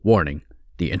Warning.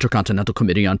 The Intercontinental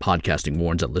Committee on Podcasting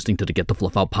warns that listening to the Get the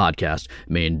Fluff Out podcast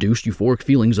may induce euphoric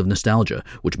feelings of nostalgia,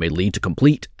 which may lead to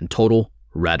complete and total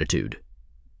ratitude.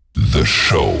 The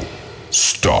show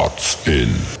starts in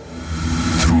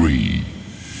 3,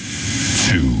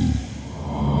 2,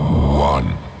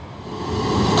 1,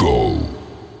 go.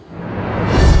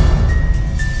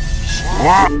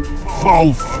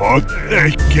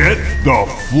 Get the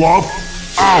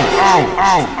fluff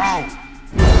out.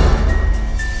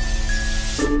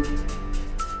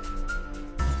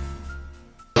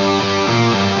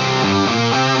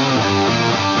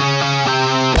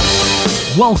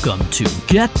 Welcome to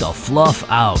Get the Fluff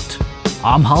Out.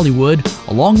 I'm Hollywood,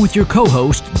 along with your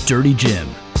co-host, Dirty Jim.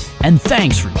 And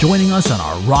thanks for joining us on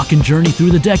our rockin' journey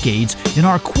through the decades in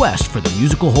our quest for the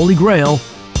musical Holy Grail,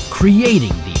 creating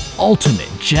the ultimate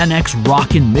Gen X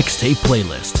rockin' mixtape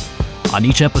playlist. On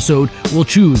each episode, we'll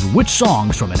choose which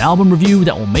songs from an album review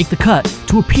that will make the cut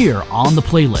to appear on the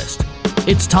playlist.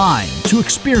 It's time to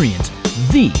experience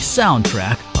the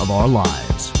soundtrack of our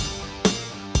lives.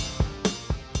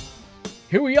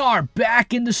 Here we are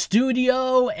back in the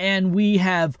studio, and we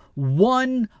have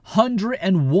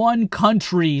 101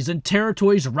 countries and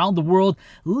territories around the world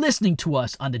listening to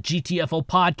us on the GTFO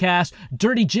podcast.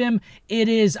 Dirty Jim, it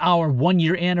is our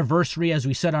 1-year anniversary, as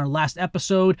we said on our last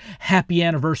episode. Happy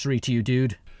anniversary to you,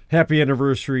 dude. Happy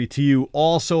anniversary to you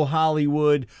also,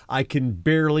 Hollywood. I can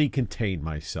barely contain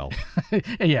myself.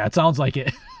 Yeah, it sounds like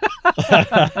it.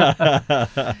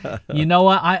 You know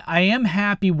what? I am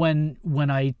happy when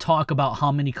I talk about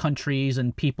how many countries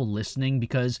and people listening,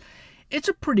 because it's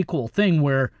a pretty cool thing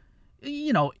where,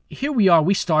 you know, here we are.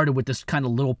 We started with this kind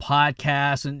of little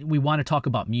podcast, and we want to talk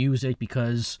about music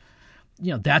because,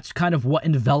 you know, that's kind of what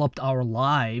enveloped our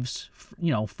lives,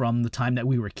 you know, from the time that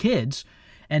we were kids.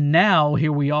 And now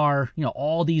here we are, you know,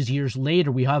 all these years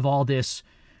later, we have all this,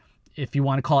 if you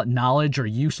want to call it knowledge or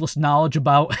useless knowledge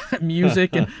about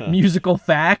music and musical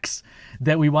facts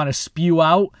that we want to spew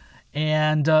out.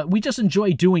 And we just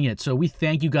enjoy doing it. So we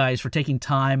thank you guys for taking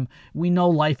time. We know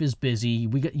life is busy.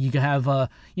 You have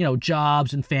you know,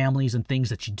 jobs and families and things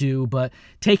that you do, but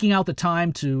taking out the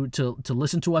time to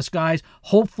listen to us guys,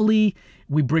 hopefully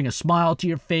we bring a smile to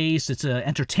your face. It's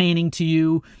entertaining to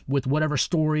you with whatever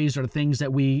stories or things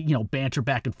that we, you know, banter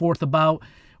back and forth about.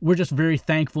 We're just very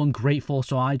thankful and grateful.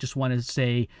 So I just want to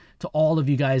say to all of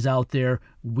you guys out there,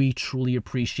 we truly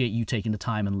appreciate you taking the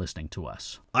time and listening to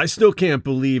us. I still can't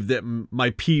believe that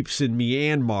my peeps in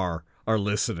Myanmar are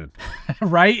listening.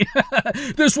 Right?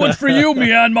 This one's for you,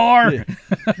 Myanmar.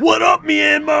 What up,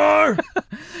 Myanmar?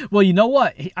 Well, you know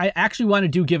what? I actually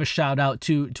want to give a shout out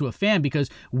to a fan, because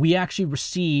we actually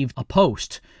received a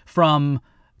post from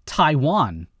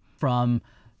Taiwan from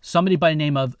somebody by the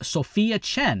name of Sophia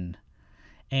Chen.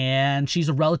 And she's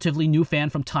a relatively new fan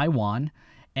from Taiwan.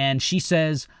 And she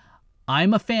says,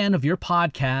 I'm a fan of your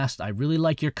podcast. I really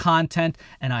like your content,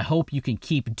 and I hope you can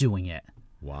keep doing it.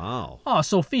 Wow. Oh,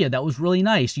 Sophia, that was really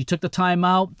nice. You took the time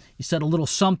out. You said a little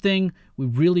something. We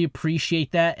really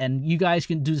appreciate that. And you guys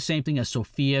can do the same thing as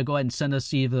Sophia. Go ahead and send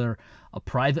us either a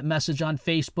private message on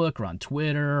Facebook or on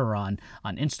Twitter or on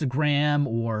Instagram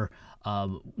or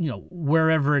you know,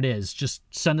 wherever it is. Just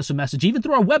send us a message, even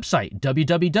through our website,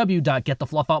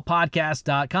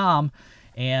 www.getthefluffoutpodcast.com,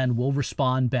 and we'll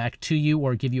respond back to you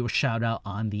or give you a shout out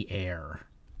on the air.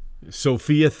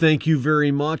 Sophia, thank you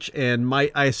very much. And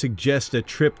might I suggest a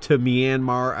trip to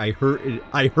Myanmar? I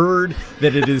heard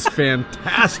that it is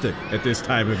fantastic at this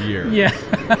time of year. Yeah.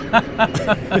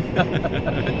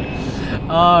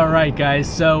 All right,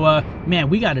 guys. So,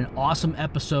 man, we got an awesome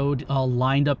episode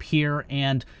lined up here,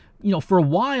 and you know, for a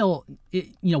while,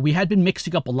 we had been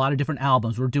mixing up a lot of different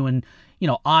albums. We're doing, you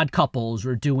know, odd couples.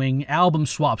 We're doing album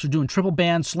swaps. We're doing triple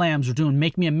band slams. We're doing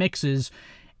make me a mixes.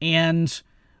 And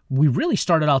we really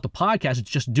started out the podcast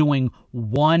just doing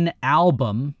one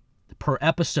album per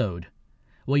episode.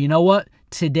 Well, you know what?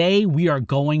 Today we are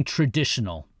going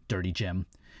traditional, Dirty Jim.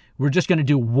 We're just going to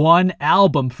do one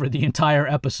album for the entire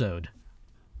episode.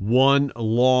 One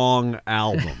long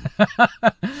album.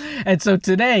 And so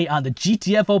today on the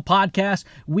GTFO podcast,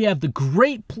 we have the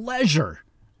great pleasure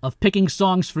of picking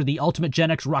songs for the Ultimate Gen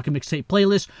X Rock and Mixtape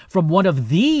playlist from one of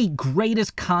the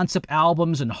greatest concept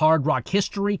albums in hard rock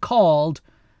history, called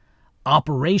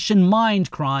Operation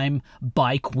Mindcrime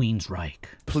by Queensrÿche.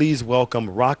 Please welcome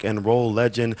rock and roll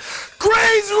legend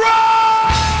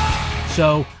Queensrÿche!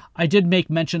 So I did make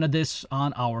mention of this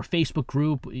on our Facebook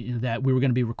group, that we were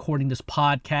going to be recording this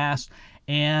podcast.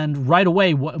 And right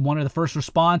away, one of the first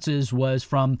responses was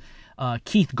from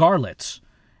Keith Garlitz.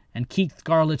 And Keith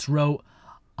Garlitz wrote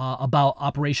about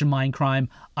Operation Mindcrime.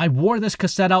 I wore this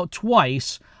cassette out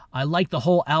twice. I like the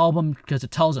whole album because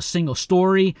it tells a single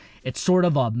story. It's sort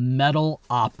of a metal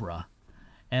opera.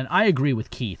 And I agree with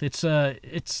Keith. It's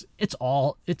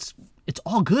all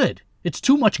good. It's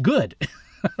too much good.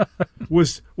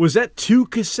 Was that 2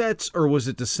 cassettes, or was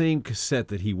it the same cassette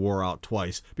that he wore out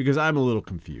twice? Because I'm a little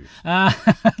confused.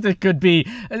 It could be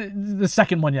the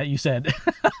second one that you said.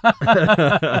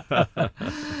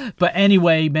 But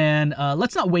anyway, man,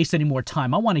 let's not waste any more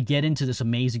time. I want to get into this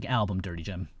amazing album, Dirty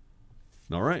Jim.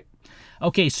 All right.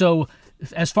 Okay, so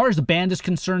as far as the band is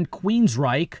concerned,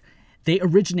 Queensrÿche, they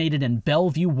originated in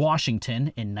Bellevue,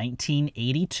 Washington in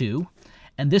 1982.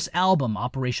 And this album,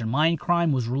 Operation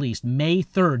Mindcrime, was released May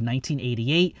 3rd,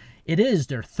 1988. It is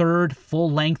their third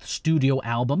full-length studio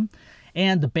album.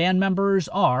 And the band members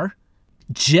are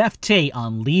Jeff Tate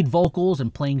on lead vocals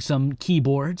and playing some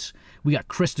keyboards. We got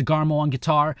Chris DeGarmo on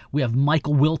guitar. We have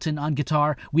Michael Wilton on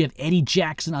guitar. We have Eddie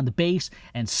Jackson on the bass.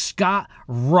 And Scott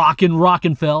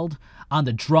Rockenfeld on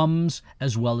the drums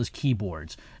as well as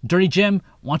keyboards. Dirty Jim,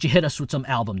 why don't you hit us with some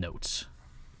album notes?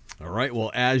 All right.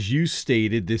 Well, as you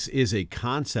stated, this is a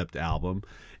concept album,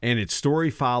 and its story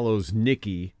follows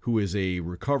Nikki, who is a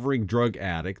recovering drug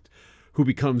addict who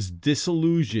becomes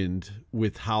disillusioned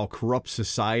with how corrupt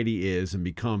society is and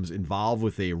becomes involved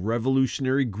with a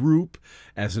revolutionary group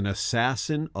as an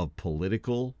assassin of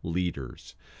political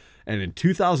leaders. And in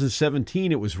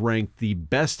 2017, it was ranked the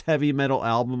best heavy metal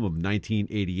album of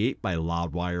 1988 by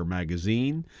Loudwire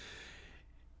magazine.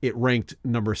 It ranked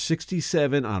number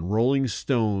 67 on Rolling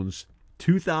Stone's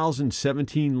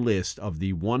 2017 list of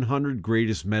the 100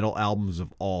 greatest metal albums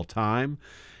of all time.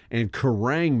 And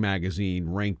Kerrang! Magazine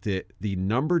ranked it the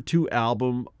number 2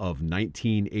 album of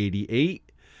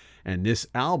 1988. And this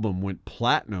album went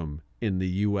platinum in the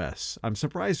U.S. I'm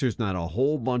surprised there's not a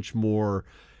whole bunch more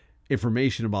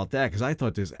information about that, because I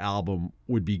thought this album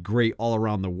would be great all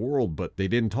around the world, but they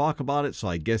didn't talk about it, so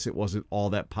I guess it wasn't all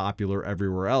that popular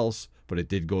everywhere else, but it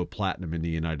did go platinum in the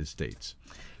United States.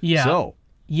 Yeah.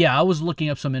 Yeah, I was looking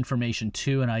up some information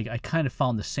too, and I kind of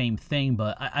found the same thing,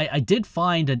 but I did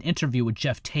find an interview with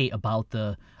Jeff Tate about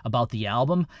the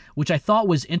album, which I thought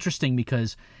was interesting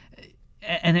because,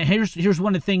 and here's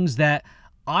one of the things that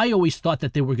I always thought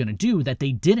that they were going to do that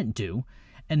they didn't do,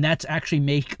 and that's actually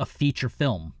make a feature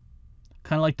film.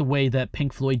 Kind of like the way that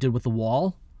Pink Floyd did with The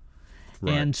Wall.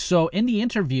 Right. And so in the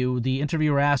interview, the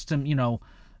interviewer asked him,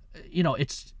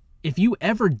 it's if you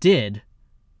ever did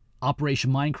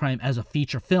Operation Mindcrime as a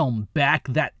feature film back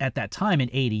at that time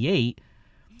in 88,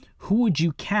 who would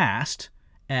you cast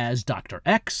as Dr.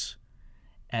 X,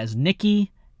 as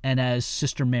Nikki, and as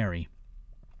Sister Mary?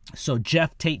 So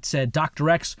Jeff Tate said Dr.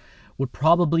 X would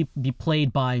probably be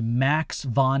played by Max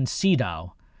von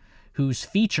Sydow, whose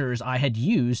features I had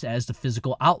used as the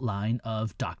physical outline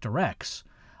of Dr. X.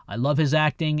 I love his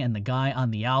acting, and the guy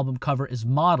on the album cover is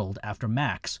modeled after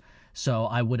Max, so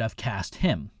I would have cast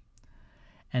him.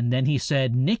 And then he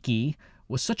said Nikki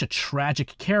was such a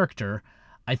tragic character,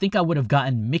 I think I would have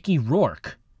gotten Mickey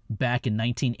Rourke back in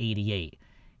 1988.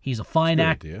 He's a fine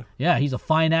actor. Yeah, he's a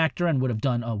fine actor and would have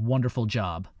done a wonderful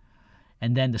job.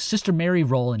 And then the Sister Mary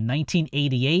role in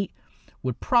 1988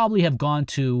 would probably have gone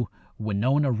to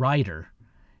Winona Ryder.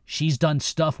 She's done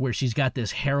stuff where she's got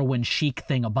this heroin chic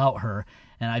thing about her,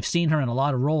 and I've seen her in a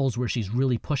lot of roles where she's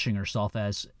really pushing herself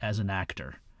as an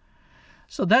actor.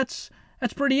 So that's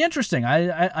pretty interesting.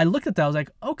 I looked at that, I was like,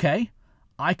 okay,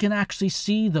 I can actually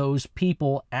see those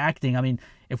people acting. I mean,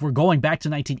 if we're going back to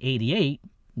 1988,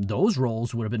 those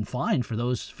roles would have been fine for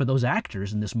those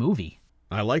actors in this movie.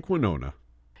 I like Winona.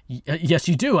 Yes,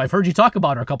 you do. I've heard you talk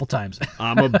about her a couple times.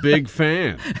 I'm a big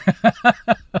fan.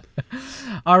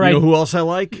 All right. You know who else I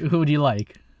like? Who do you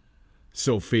like?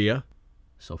 Sophia.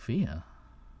 Sophia?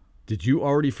 Did you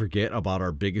already forget about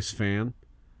our biggest fan?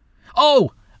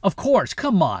 Oh, of course.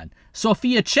 Come on.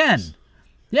 Sophia Chen.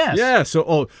 Yes. Yeah,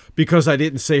 so because I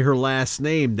didn't say her last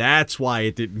name, that's why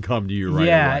it didn't come to you right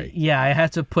away. Yeah, I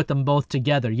had to put them both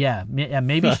together. Yeah,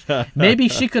 maybe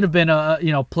she could have been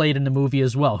played in the movie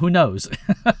as well. Who knows?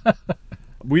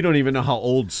 We don't even know how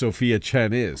old Sophia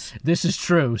Chen is. This is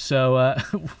true. So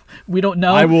we don't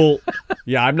know.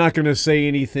 I'm not going to say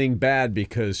anything bad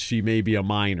because she may be a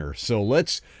minor. So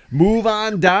let's move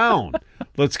on down.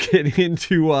 Let's get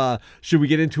into, should we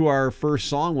get into our first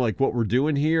song, like what we're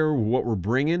doing here, what we're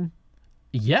bringing?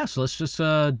 Yes, let's just,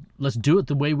 let's do it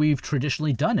the way we've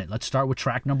traditionally done it. Let's start with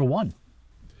track number 1.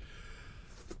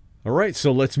 All right,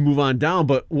 so let's move on down.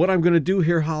 But what I'm going to do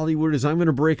here, Hollywood, is I'm going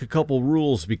to break a couple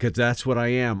rules because that's what I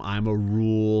am. I'm a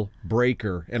rule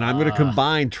breaker. And I'm going to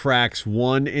combine tracks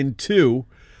 1 and 2.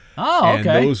 Oh, and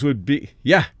okay. those would be,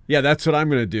 yeah, that's what I'm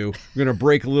going to do. I'm going to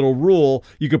break a little rule.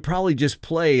 You could probably just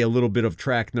play a little bit of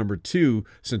track number 2,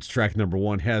 since track number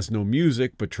 1 has no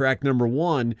music, but track number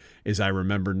 1 is I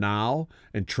Remember Now,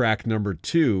 and track number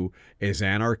 2 is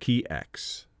Anarchy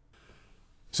X.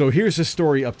 So here's the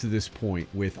story up to this point.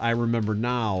 With I Remember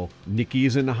Now, Nicky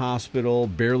is in the hospital,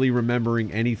 barely remembering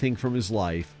anything from his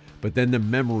life, but then the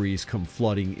memories come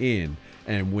flooding in.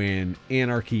 And when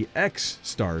Anarchy X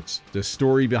starts, the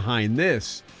story behind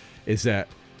this is that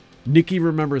Nicky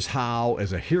remembers how,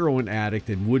 as a heroin addict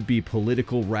and would-be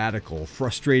political radical,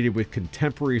 frustrated with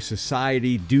contemporary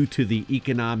society due to the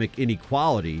economic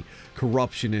inequality,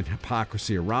 corruption, and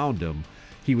hypocrisy around him,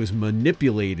 he was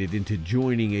manipulated into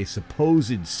joining a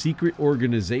supposed secret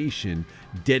organization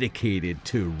dedicated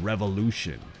to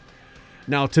revolution.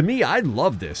 Now, to me, I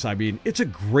love this. I mean, it's a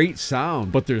great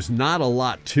sound, but there's not a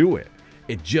lot to it.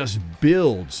 It just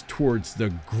builds towards the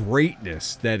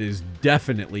greatness that is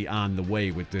definitely on the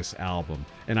way with this album.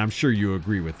 And I'm sure you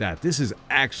agree with that. This is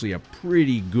actually a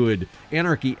pretty good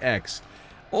Anarchy X,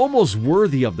 almost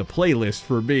worthy of the playlist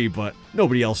for me, but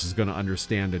nobody else is going to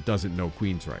understand that doesn't know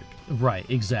Queensrÿche. Right,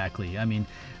 exactly. I mean,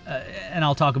 and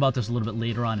I'll talk about this a little bit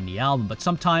later on in the album, but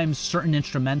sometimes certain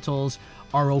instrumentals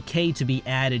are okay to be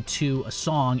added to a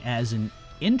song as an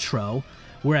intro,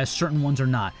 whereas certain ones are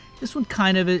not. This one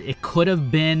kind of, it could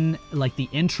have been like the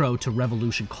intro to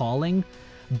Revolution Calling,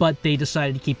 but they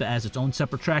decided to keep it as its own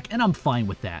separate track, and I'm fine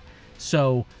with that.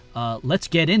 So let's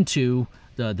get into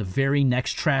the very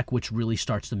next track, which really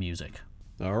starts the music.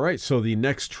 All right, so the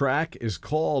next track is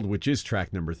called, which is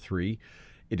track number 3,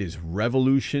 it is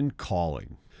Revolution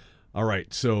Calling. All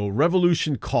right, so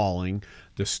Revolution Calling,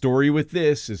 the story with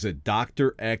this is that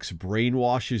Dr. X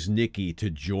brainwashes Nicky to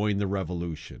join the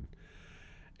revolution.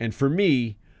 And for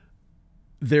me,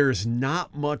 there's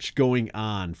not much going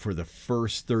on for the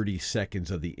first 30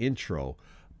 seconds of the intro,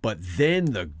 but then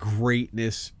the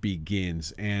greatness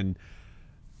begins. And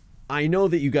I know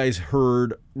that you guys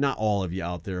heard, not all of you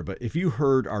out there, but if you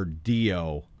heard our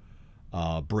Dio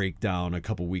breakdown a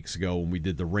couple weeks ago when we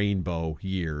did the Rainbow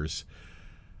Years,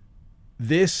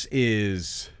 this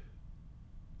is,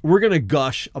 we're going to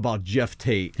gush about Jeff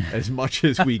Tate as much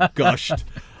as we gushed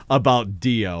about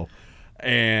Dio.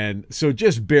 And so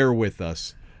just bear with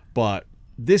us. But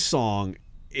this song,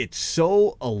 it's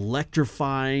so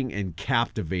electrifying and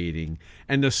captivating.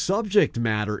 And the subject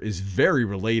matter is very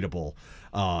relatable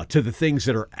to the things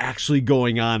that are actually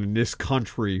going on in this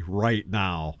country right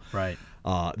now. Right.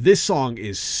 This song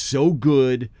is so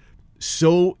good,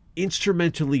 so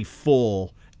instrumentally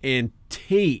full, and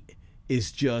Tate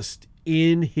is just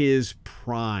in his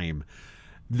prime.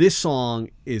 This song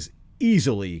is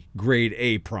easily grade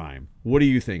A prime. What do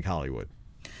you think, Hollywood?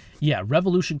 Yeah,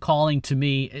 Revolution Calling, to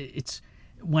me, it's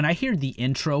when I hear the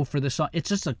intro for this song, it's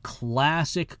just a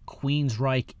classic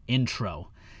Queensrÿche intro.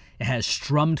 It has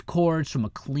strummed chords from a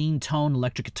clean tone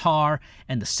electric guitar,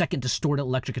 and the second distorted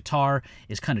electric guitar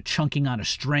is kind of chunking on a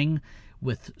string,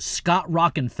 with Scott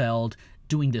Rockenfeld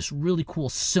doing this really cool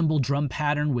cymbal drum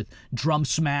pattern with drum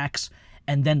smacks,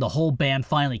 and then the whole band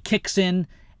finally kicks in,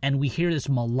 and we hear this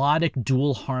melodic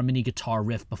dual harmony guitar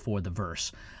riff before the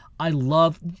verse. I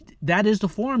love, that is the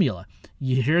formula.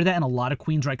 You hear that in a lot of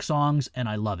Queensrÿche songs, and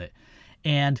I love it.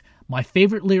 And my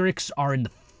favorite lyrics are in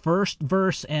the first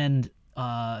verse and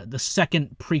the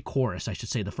second pre-chorus, I should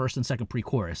say, the first and second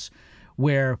pre-chorus,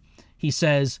 where he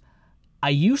says, "I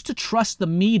used to trust the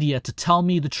media to tell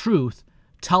me the truth,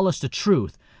 tell us the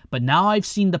truth, but now I've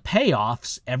seen the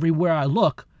payoffs everywhere I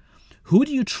look. Who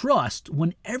do you trust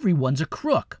when everyone's a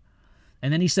crook?"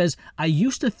 And then he says, "I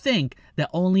used to think that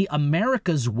only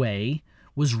America's way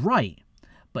was right,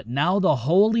 but now the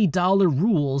holy dollar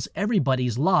rules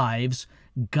everybody's lives.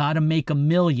 Gotta make a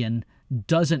million,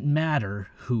 doesn't matter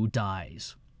who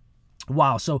dies."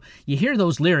 Wow, so you hear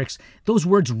those lyrics, those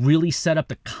words really set up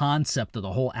the concept of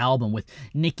the whole album, with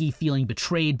Nicky feeling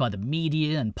betrayed by the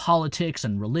media and politics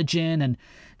and religion. And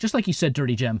just like you said,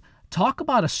 Dirty Gem, talk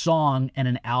about a song and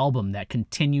an album that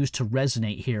continues to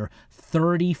resonate here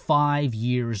 35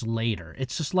 years later.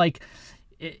 It's just like,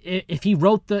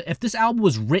 if this album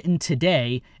was written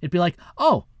today, it'd be like,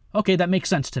 oh, okay, that makes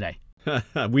sense today.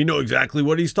 We know exactly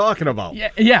what he's talking about.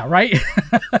 Yeah, right?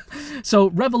 So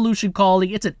Revolution Calling,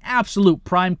 it's an absolute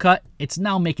prime cut. It's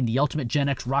now making the Ultimate Gen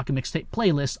X Rocket Mixtape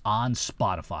playlist on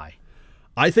Spotify.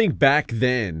 I think back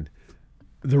then,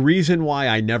 the reason why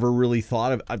I never really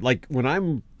thought of, like, when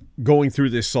I'm going through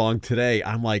this song today,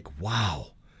 I'm like,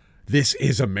 wow, this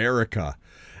is America.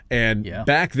 And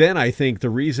back then, I think the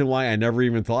reason why I never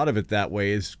even thought of it that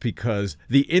way is because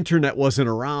the internet wasn't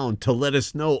around to let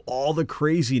us know all the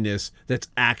craziness that's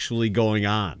actually going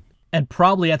on. And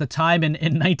probably at the time in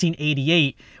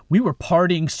 1988, we were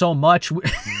partying so much. We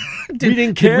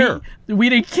didn't care. We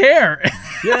didn't care.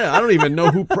 Yeah, I don't even know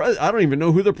who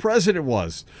the president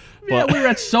was. Yeah, But we were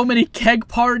at so many keg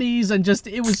parties and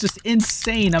it was just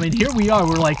insane. I mean, here we are.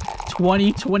 We're like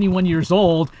 20, 21 years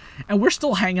old, and we're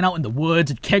still hanging out in the woods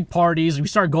at keg parties. We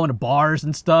started going to bars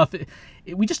and stuff.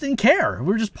 We just didn't care.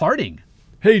 We were just partying.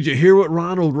 hey, did you hear what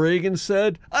Ronald Reagan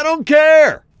said? I don't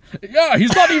care. Yeah,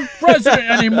 he's not even president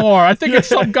anymore. I think it's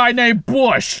some guy named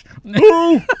Bush.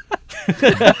 Who?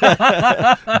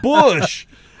 Bush.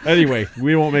 Anyway,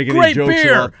 we won't make any Great jokes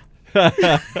beer.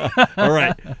 about. All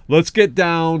right, let's get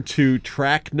down to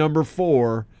track number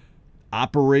 4,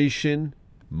 Operation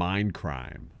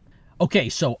Mindcrime. Okay,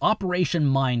 so Operation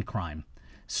Mindcrime.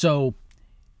 So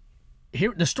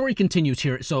here the story continues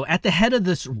here. So at the head of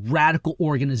this radical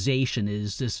organization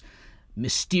is this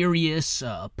mysterious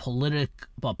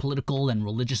political and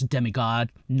religious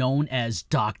demigod known as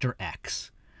Dr. X.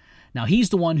 Now, he's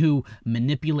the one who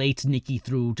manipulates Nikki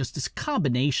through just this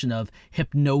combination of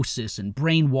hypnosis and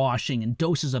brainwashing and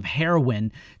doses of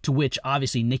heroin, to which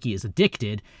obviously Nikki is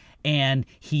addicted, and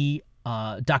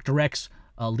Dr. X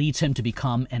leads him to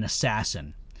become an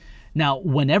assassin. Now,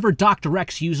 whenever Dr.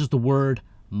 X uses the word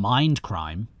mind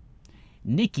crime,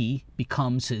 Nikki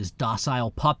becomes his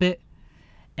docile puppet,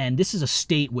 and this is a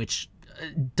state which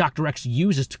Dr. X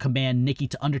uses to command Nikki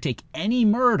to undertake any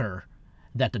murder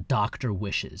that the doctor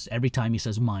wishes every time he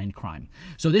says mind crime.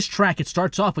 So this track, it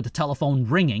starts off with the telephone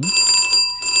ringing.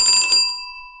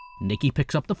 Nikki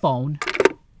picks up the phone,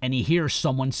 and he hears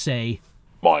someone say,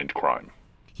 Mind crime.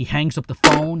 He hangs up the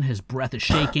phone, his breath is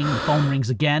shaking, the phone rings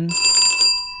again.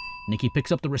 Nikki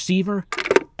picks up the receiver,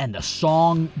 and the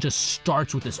song just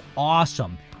starts with this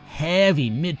awesome, heavy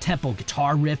mid-tempo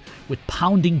guitar riff with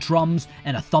pounding drums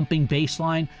and a thumping bass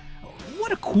line.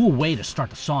 What a cool way to start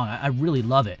the song. I really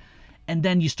love it. And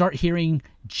then you start hearing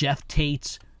Jeff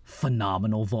Tate's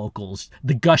phenomenal vocals.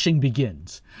 The gushing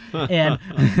begins. And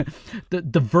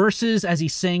the verses as he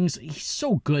sings, he's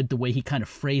so good the way he kind of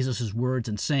phrases his words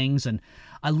and sings. And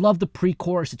I love the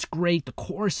pre-chorus. It's great. The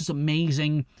chorus is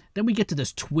amazing. Then we get to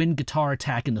this twin guitar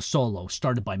attack in the solo,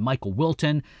 started by Michael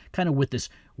Wilton, kind of with this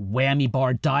whammy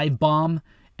bar dive bomb.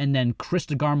 And then Chris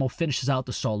DeGarmo finishes out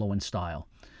the solo in style.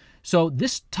 So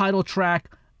this title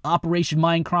track, Operation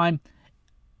Mindcrime,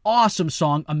 awesome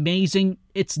song, amazing.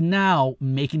 It's now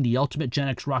making the Ultimate Gen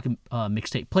X Rock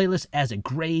mixtape playlist as a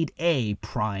grade A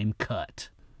prime cut.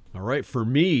 All right, for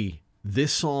me,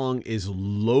 this song is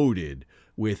loaded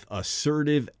with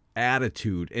assertive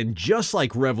attitude, and just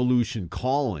like Revolution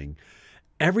Calling,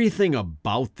 everything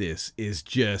about this is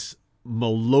just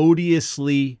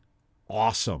melodiously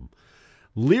awesome.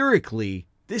 Lyrically,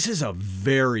 this is a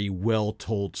very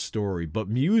well-told story, but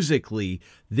musically,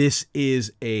 this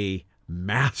is a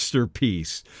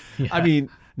masterpiece. Yeah. I mean,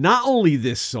 not only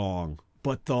this song,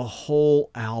 but the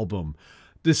whole album.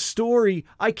 The story,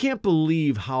 I can't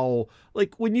believe how,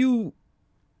 like, when you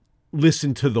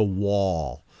listen to The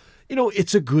Wall, you know,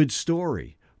 it's a good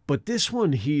story. But this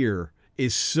one here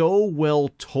is so well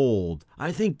told.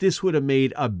 I think this would have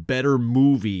made a better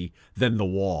movie than The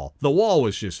Wall. The Wall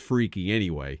was just freaky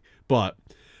anyway, but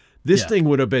this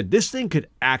thing could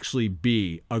actually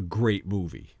be a great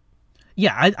movie.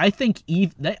 Yeah, I think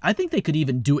they could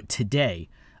even do it today.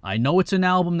 I know it's an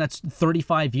album that's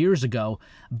 35 years ago,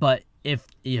 but if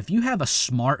you have a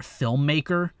smart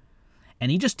filmmaker and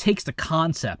he just takes the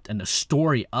concept and the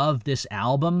story of this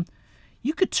album,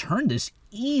 you could turn this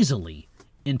easily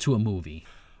into a movie.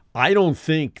 I don't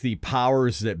think the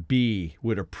powers that be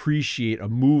would appreciate a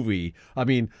movie. I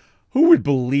mean, who would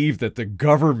believe that the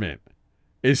government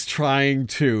is trying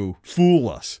to fool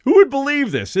us? Who would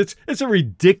believe this? It's a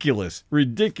ridiculous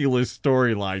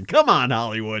storyline. Come on,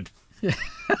 Hollywood.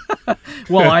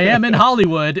 Well, I am in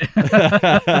Hollywood.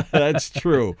 That's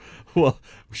true. Well,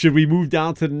 should we move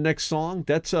down to the next song?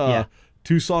 That's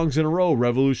 2 songs in a row,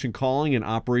 Revolution Calling and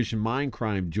Operation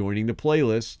Mindcrime joining the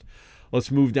playlist. Let's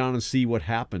move down and see what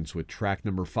happens with track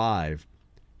number 5,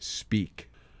 Speak.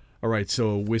 All right,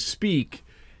 so with Speak,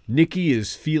 Nikki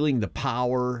is feeling the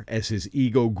power as his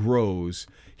ego grows.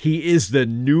 He is the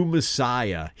new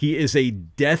Messiah. He is a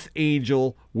death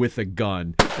angel with a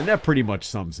gun. And that pretty much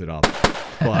sums it up.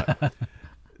 But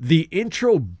the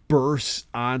intro bursts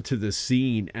onto the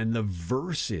scene, and the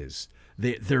verses,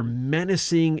 they're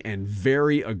menacing and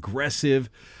very aggressive.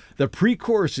 The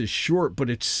pre-chorus is short, but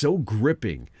it's so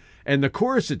gripping. And the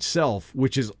chorus itself,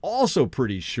 which is also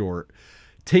pretty short,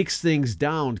 takes things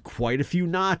down quite a few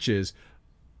notches.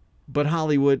 But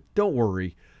Hollywood, don't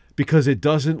worry, because it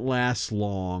doesn't last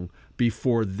long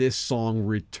before this song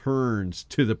returns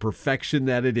to the perfection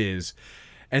that it is.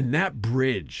 And that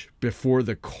bridge before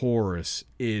the chorus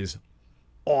is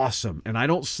awesome. And I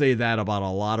don't say that about a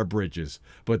lot of bridges,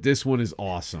 but this one is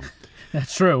awesome.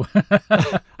 That's true.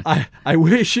 I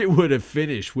wish it would have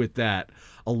finished with that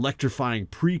electrifying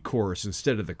pre-chorus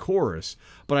instead of the chorus,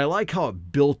 but I like how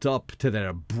it built up to that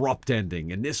abrupt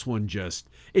ending, and this one just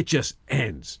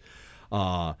ends.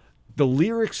 The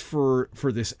lyrics for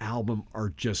this album are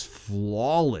just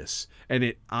flawless, and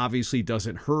it obviously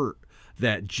doesn't hurt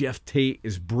that Jeff Tate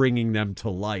is bringing them to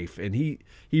life, and he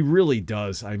really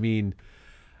does. I mean,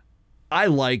 I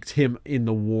liked him in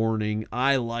The Warning.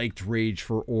 I liked Rage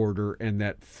for Order, and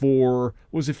that 4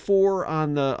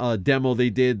 on the demo they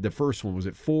did? The first one, was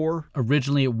it 4?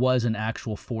 Originally, it was an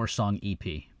actual 4-song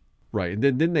EP. Right, and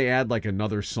then didn't they add like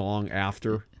another song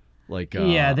after? Like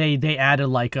yeah, they added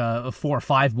like 4 or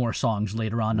 5 more songs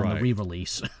later on in the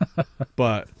re-release.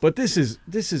 but this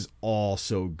is all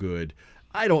so good.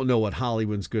 I don't know what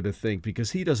Hollywood's going to think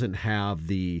because he doesn't have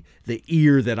the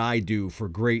ear that I do for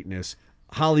greatness.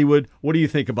 Hollywood, what do you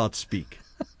think about Speak?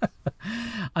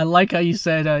 I like how you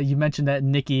said you mentioned that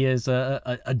Nicky is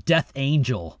a death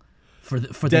angel for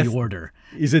the Order.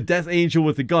 He's a death angel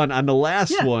with a gun. On the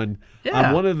last one,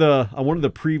 on one of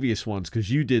the previous ones, because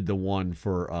you did the one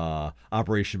for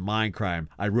Operation Mindcrime,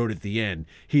 I wrote at the end,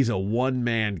 he's a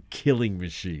one-man killing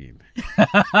machine.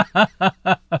 But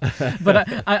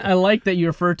I like that you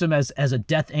refer to him as a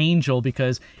death angel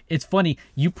because it's funny.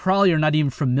 You probably are not even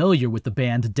familiar with the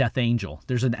band Death Angel.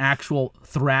 There's an actual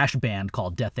thrash band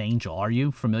called Death Angel. Are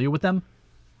you familiar with them?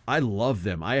 I love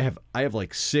them. I have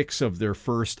like 6 of their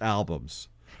first albums.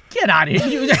 Get out of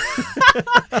here.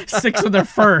 6 of their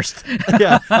first.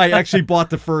 Yeah, I actually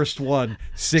bought the first one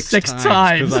six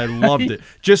times because I loved it.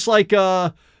 Just like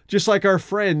our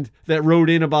friend that wrote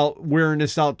in about wearing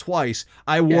this out twice.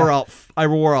 I wore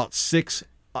out 6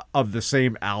 of the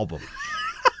same album.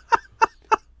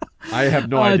 I have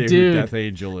no idea who Death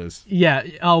Angel is. Yeah,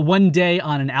 one day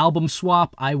on an album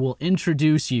swap, I will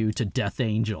introduce you to Death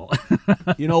Angel.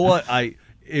 You know what?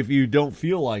 If you don't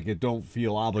feel like it, don't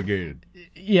feel obligated.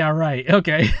 Yeah, right.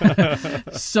 Okay.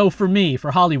 So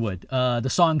for Hollywood, the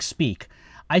song "Speak,"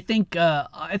 I think a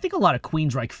lot of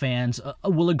Queensrÿche fans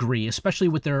will agree, especially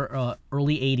with their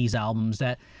early '80s albums,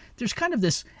 that there's kind of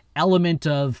this element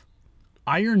of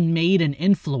Iron Maiden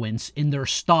influence in their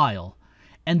style.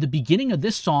 And the beginning of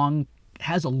this song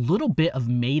has a little bit of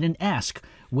Maiden-esque,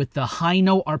 with the high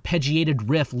note arpeggiated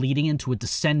riff leading into a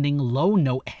descending low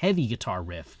note heavy guitar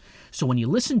riff. So when you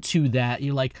listen to that,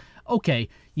 you're like, okay,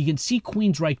 you can see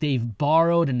Queensrÿche, they've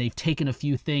borrowed and they've taken a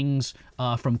few things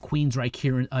from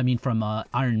Queensrÿche from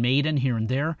Iron Maiden here and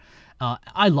there.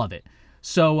 I love it.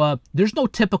 So there's no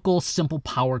typical simple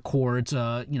power chords,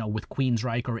 with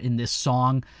Queensrÿche or in this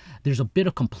song. There's a bit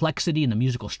of complexity in the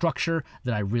musical structure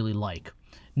that I really like.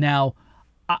 Now,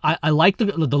 I like the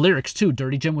lyrics too.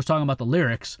 Dirty Jim was talking about the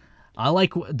lyrics. I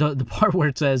like the part where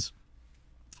it says,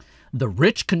 "The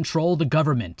rich control the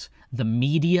government, the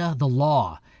media, the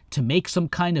law. To make some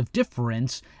kind of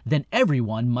difference, then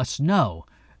everyone must know.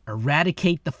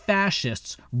 Eradicate the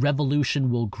fascists, revolution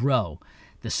will grow.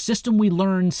 The system we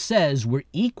learn says we're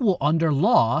equal under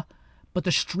law, but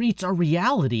the streets are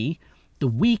reality. The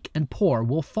weak and poor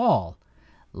will fall.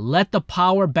 Let the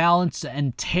power balance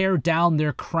and tear down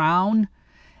their crown,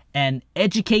 and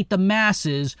educate the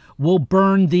masses will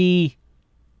burn the..."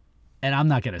 And I'm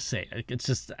not going to say it. It's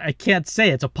just, I can't say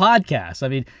it. It's a podcast. I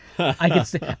mean, I can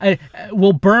say,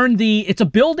 will burn the... It's a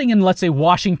building in, let's say,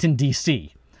 Washington,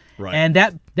 D.C. Right. And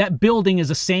that building is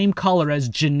the same color as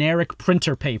generic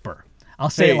printer paper. I'll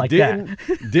say it like that.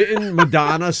 Didn't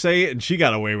Madonna say it and she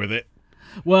got away with it?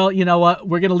 Well, you know what?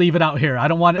 We're going to leave it out here. I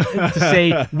don't want to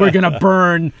say we're going to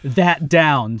burn that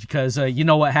down because you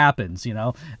know what happens,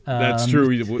 That's true.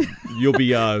 You'll be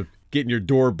getting your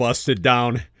door busted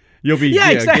down. You'll be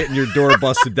getting your door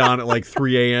busted down at like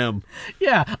 3 a.m.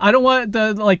 Yeah, I don't want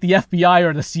the FBI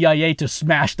or the CIA to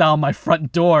smash down my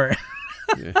front door.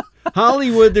 Yeah.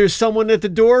 Hollywood, there's someone at the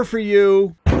door for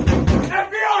you.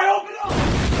 FBI, open up!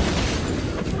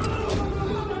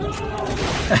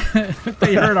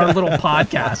 They heard our little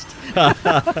podcast.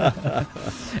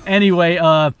 Anyway,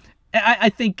 I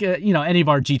think any of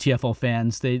our GTFO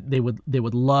fans they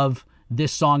would love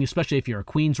this song, especially if you're a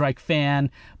Queensrÿche fan.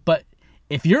 But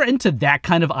if you're into that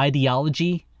kind of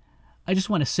ideology, I just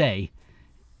want to say,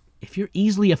 if you're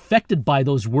easily affected by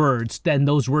those words, then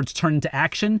those words turn into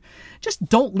action. Just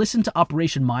don't listen to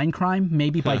Operation Mindcrime,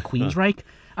 maybe by Queensrÿche.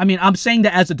 I mean, I'm saying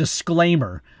that as a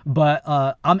disclaimer, but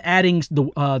I'm adding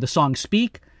the song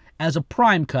 "Speak" as a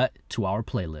prime cut to our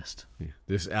playlist.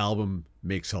 This album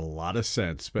makes a lot of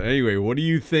sense. But anyway, what do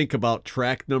you think about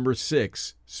track number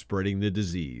 6, "Spreading the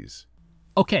Disease"?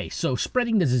 Okay, so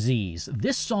Spreading the Disease.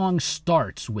 This song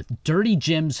starts with Dirty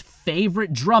Jim's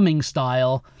favorite drumming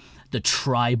style, the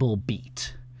tribal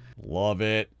beat. Love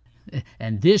it.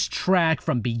 And this track,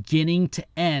 from beginning to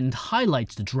end,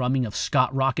 highlights the drumming of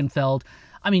Scott Rockenfeld.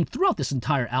 I mean, throughout this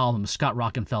entire album, Scott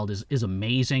Rockenfeld is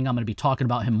amazing. I'm going to be talking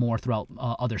about him more throughout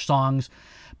other songs.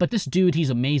 But this dude, he's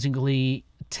amazingly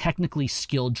technically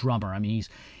skilled drummer. I mean,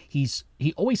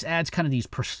 he always adds kind of these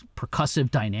percussive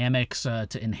dynamics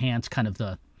to enhance kind of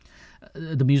the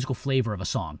musical flavor of a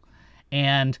song.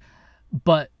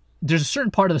 But there's a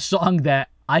certain part of the song that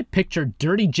I picture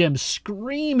Dirty Jim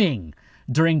screaming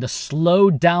during the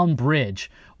slowed down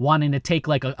bridge, wanting to take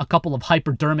like a couple of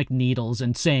hypodermic needles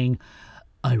and saying,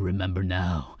 "I remember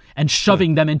now," and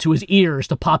shoving them into his ears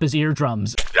to pop his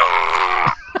eardrums.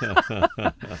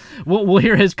 We'll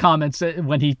hear his comments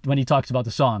when he talks about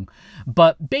the song.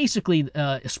 But basically,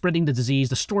 Spreading the Disease,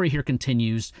 the story here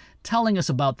continues, telling us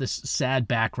about this sad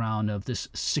background of this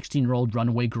 16-year-old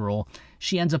runaway girl.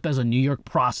 She ends up as a New York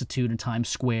prostitute in Times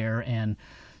Square, and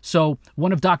so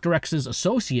one of Dr. X's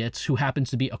associates, who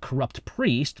happens to be a corrupt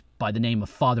priest by the name of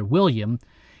Father William,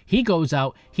 he goes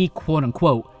out, he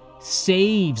quote-unquote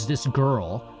saves this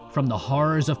girl from the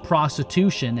horrors of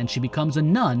prostitution, and she becomes a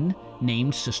nun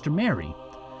named Sister Mary.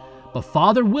 But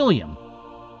Father William,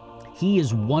 he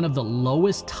is one of the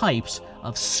lowest types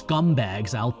of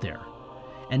scumbags out there.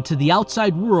 And to the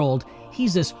outside world,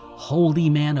 he's this holy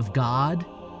man of God,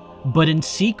 but in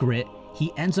secret,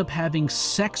 he ends up having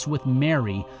sex with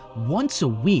Mary once a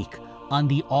week on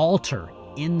the altar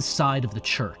inside of the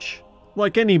church.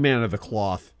 Like any man of the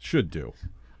cloth should do.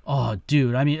 Oh,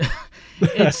 dude! I mean,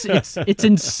 it's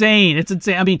insane. It's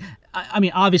insane. I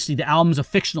mean, obviously the album's a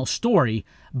fictional story,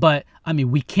 but I mean,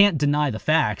 we can't deny the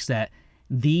facts that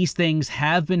these things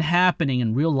have been happening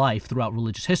in real life throughout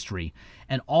religious history,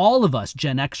 and all of us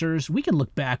Gen Xers, we can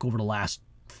look back over the last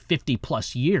 50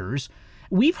 plus years.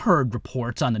 We've heard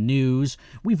reports on the news.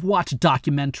 We've watched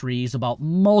documentaries about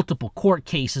multiple court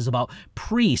cases about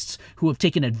priests who have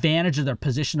taken advantage of their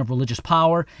position of religious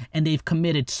power, and they've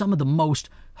committed some of the most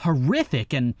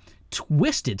horrific and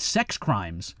twisted sex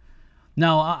crimes.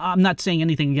 Now, I'm not saying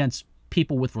anything against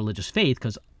people with religious faith,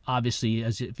 because obviously,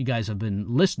 as if you guys have been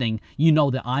listening, you know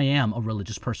that I am a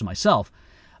religious person myself.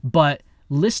 But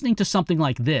listening to something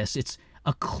like this, it's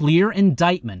a clear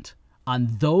indictment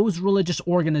on those religious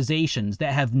organizations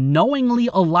that have knowingly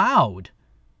allowed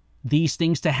these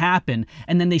things to happen,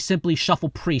 and then they simply shuffle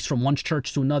priests from one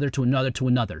church to another, to another, to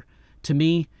another. To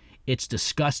me, it's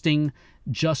disgusting,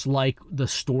 just like the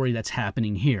story that's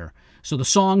happening here. So the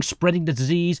song, Spreading the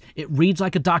Disease, it reads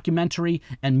like a documentary,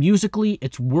 and musically,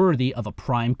 it's worthy of a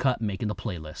prime cut making the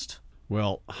playlist.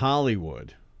 Well,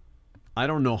 Hollywood, I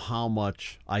don't know how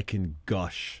much I can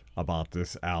gush about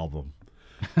this album,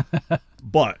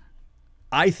 but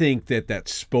I think that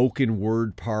spoken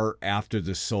word part after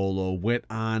the solo went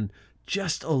on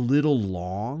just a little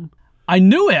long. I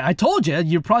knew it. I told you.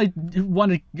 You probably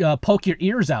want to poke your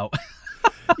ears out.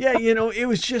 Yeah, it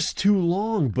was just too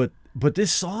long, but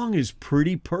this song is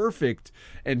pretty perfect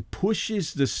and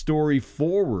pushes the story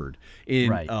forward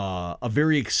in a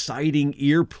very exciting,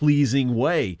 ear-pleasing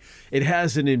way. It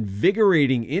has an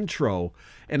invigorating intro,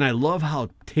 and I love how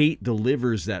Tate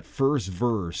delivers that first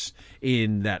verse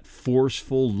in that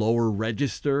forceful lower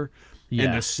register. Yeah.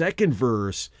 And the second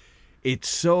verse, it's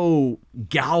so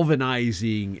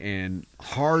galvanizing and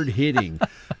hard-hitting.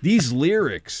 These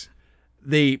lyrics,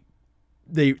 they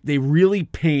really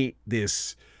paint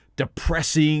this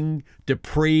depressing,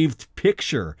 depraved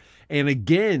picture. And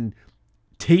again,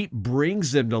 Tate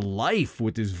brings them to life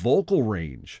with his vocal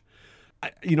range.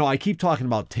 I keep talking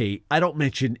about Tate. I don't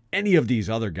mention any of these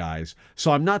other guys,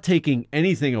 so I'm not taking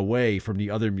anything away from the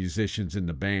other musicians in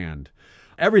the band.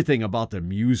 Everything about the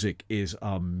music is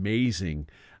amazing.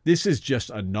 This is just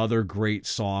another great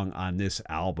song on this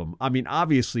album. I mean,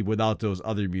 obviously, without those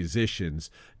other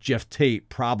musicians, Jeff Tate we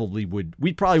probably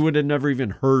would have never even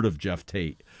heard of Jeff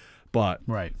Tate. But,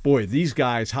 boy, these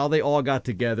guys, how they all got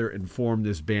together and formed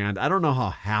this band. I don't know how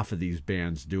half of these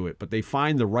bands do it, but they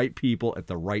find the right people at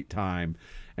the right time.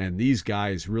 And these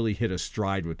guys really hit a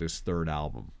stride with this third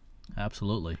album.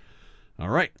 Absolutely. All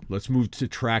right, let's move to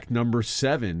track number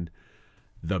 7,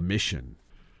 The Mission.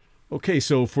 Okay,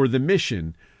 so for The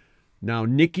Mission, now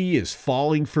Nicky is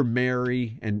falling for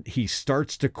Mary, and he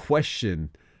starts to question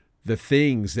the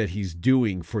things that he's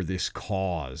doing for this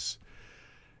cause.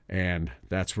 And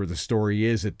that's where the story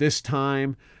is at this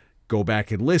time. Go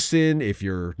back and listen if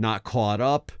you're not caught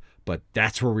up, but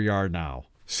that's where we are now.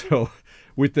 So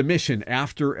with The Mission,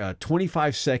 after a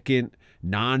 25-second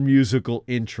non-musical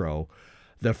intro,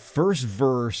 the first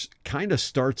verse kind of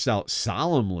starts out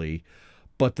solemnly,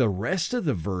 but the rest of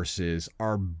the verses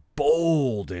are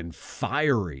bold and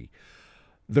fiery.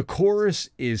 The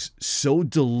chorus is so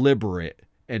deliberate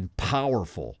and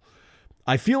powerful.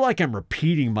 I feel like I'm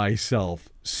repeating myself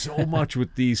so much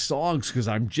with these songs because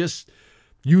I'm just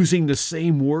using the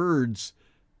same words.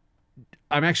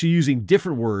 I'm actually using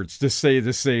different words to say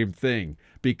the same thing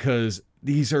because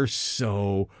these are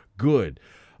so good.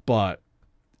 But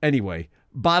anyway,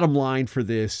 bottom line for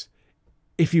this,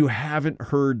 if you haven't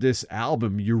heard this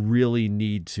album, you really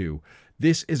need to.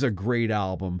 This is a great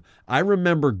album. I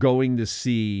remember going to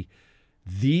see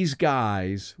these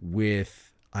guys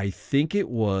with, I think it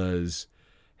was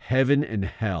Heaven and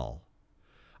Hell.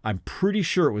 I'm pretty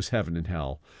sure it was Heaven and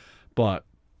Hell. But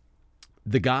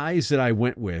the guys that I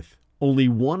went with, only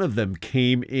one of them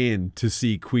came in to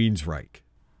see Queensrÿche.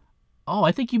 Oh,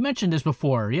 I think you mentioned this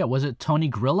before. Yeah, was it Tony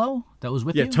Grillo that was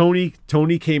with you? Yeah,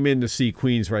 Tony came in to see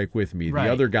Queensrÿche with me. Right.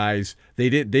 The other guys, they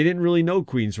didn't really know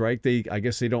Queensrÿche. I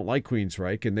guess they don't like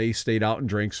Queensrÿche, and they stayed out and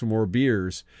drank some more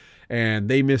beers. And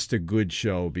they missed a good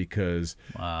show because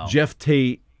Jeff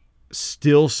Tate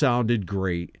still sounded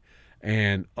great.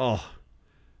 And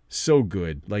so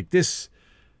good. Like this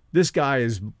guy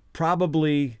is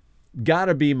probably got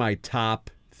to be my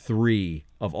top 3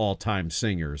 of all-time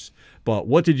singers. But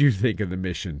what did you think of The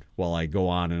Mission while I go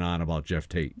on and on about Jeff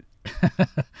Tate?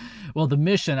 Well, The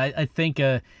Mission, I think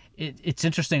it's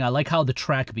interesting. I like how the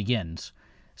track begins.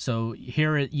 So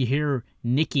here you hear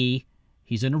Nicky,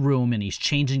 he's in a room and he's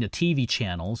changing the TV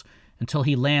channels until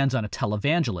he lands on a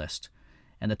televangelist.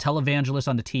 And the televangelist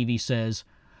on the TV says,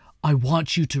 "I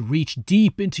want you to reach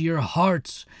deep into your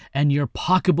hearts and your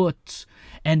pocketbooks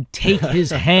and take his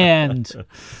hand."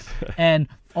 And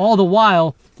all the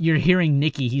while, you're hearing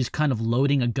Nicky, he's kind of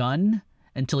loading a gun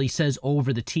until he says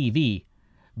over the TV,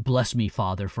 "Bless me,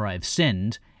 Father, for I have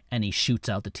sinned," and he shoots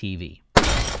out the TV.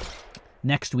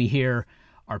 Next, we hear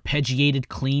arpeggiated,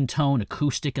 clean tone,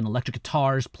 acoustic and electric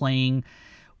guitars playing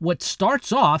what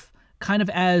starts off kind of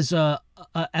as a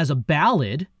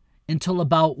ballad until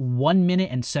about 1 minute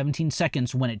and 17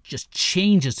 seconds when it just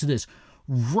changes to this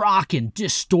rockin',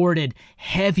 distorted,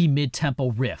 heavy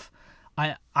mid-tempo riff.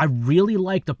 I really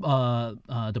like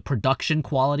the production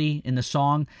quality in the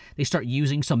song. They start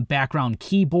using some background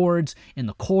keyboards in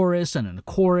the chorus and in the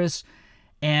chorus.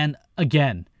 And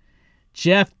again,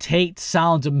 Jeff Tate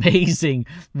sounds amazing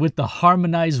with the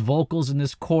harmonized vocals in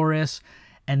this chorus.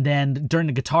 And then during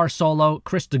the guitar solo,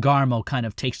 Chris DeGarmo kind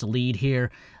of takes the lead here.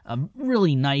 A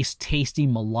really nice, tasty,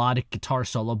 melodic guitar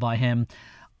solo by him.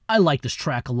 I like this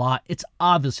track a lot. It's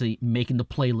obviously making the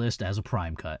playlist as a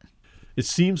prime cut. It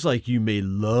seems like you may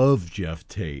love Jeff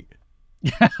Tate.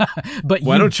 But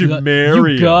why don't you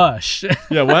marry him? Gush.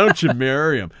 Yeah, why don't you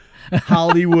marry him?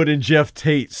 Hollywood and Jeff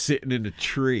Tate sitting in a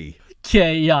tree.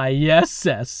 Kissing.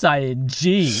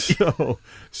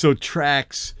 So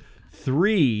tracks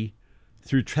 3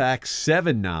 through track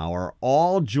 7 now are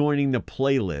all joining the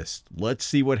playlist. Let's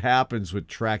see what happens with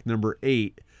track number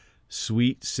 8,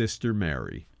 Sweet Sister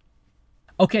Mary.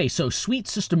 Okay, so Sweet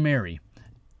Sister Mary.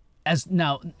 As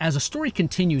a story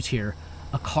continues here,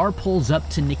 a car pulls up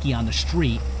to Nicky on the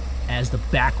street as the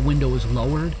back window is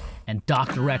lowered, and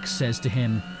Dr. X says to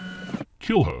him,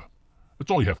 "Kill her. That's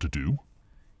all you have to do."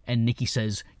 And Nicky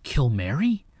says, "Kill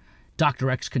Mary?" Dr.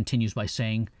 X continues by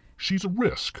saying, "She's a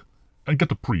risk. And get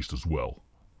the priest as well."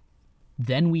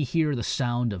 Then we hear the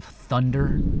sound of thunder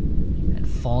and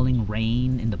falling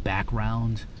rain in the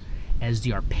background as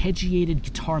the arpeggiated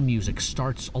guitar music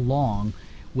starts along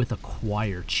with a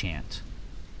choir chant.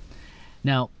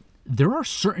 Now, there are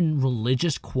certain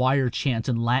religious choir chants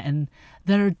in Latin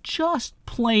that are just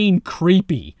plain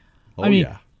creepy.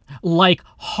 Like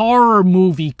horror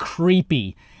movie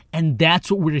creepy. And that's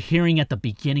what we're hearing at the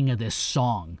beginning of this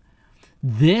song.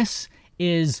 This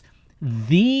is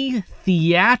the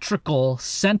theatrical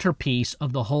centerpiece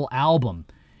of the whole album.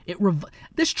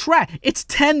 This track, it's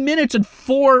 10 minutes and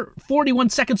 41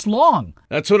 seconds long.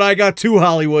 That's what I got too,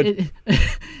 Hollywood.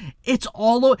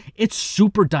 It's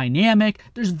super dynamic.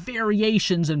 There's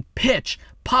variations in pitch,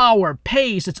 power,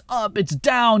 pace. It's up, it's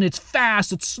down, it's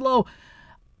fast, it's slow.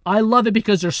 I love it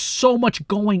because there's so much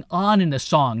going on in the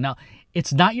song. Now,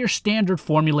 it's not your standard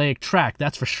formulaic track,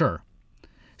 that's for sure.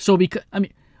 So,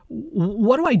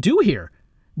 what do I do here?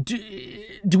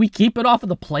 Do we keep it off of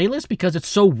the playlist because it's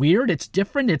so weird, it's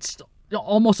different, it's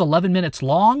almost 11 minutes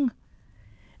long?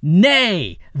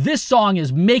 Nay, this song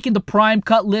is making the prime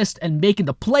cut list and making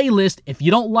the playlist. If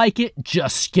you don't like it,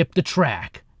 just skip the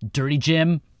track. Dirty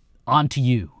Jim, on to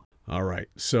you. All right,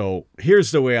 so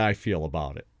here's the way I feel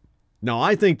about it. Now,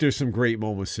 I think there's some great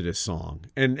moments to this song.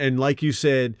 And like you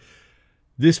said,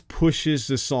 This pushes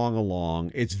the song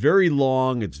along. It's very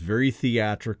long. It's very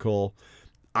theatrical.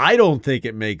 I don't think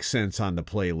it makes sense on the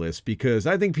playlist because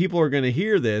I think people are going to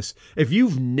hear this. If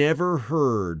you've never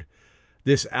heard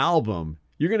this album,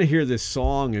 you're going to hear this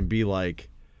song and be like,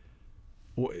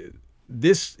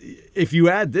 this. If you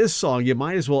add this song, you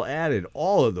might as well added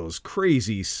all of those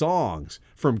crazy songs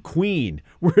from Queen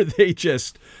where they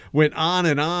just went on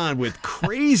and on with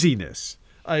craziness.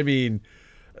 I mean,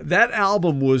 that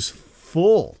album was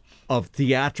full of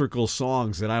theatrical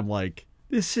songs that I'm like,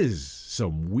 this is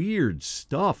some weird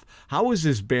stuff. How is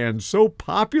this band so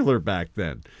popular back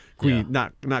then? Queen,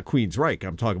 not Queensrÿche.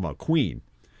 I'm talking about Queen.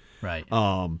 Right.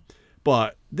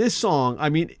 But this song, I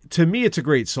mean, to me, it's a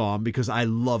great song because I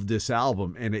love this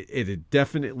album, and it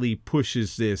definitely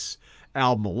pushes this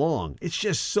album along. It's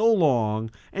just so long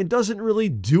and doesn't really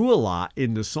do a lot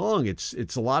in the song. It's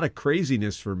a lot of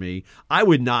craziness for me. I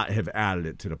would not have added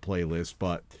it to the playlist,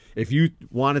 but if you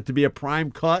want it to be a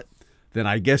prime cut, then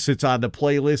I guess it's on the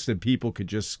playlist and people could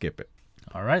just skip it.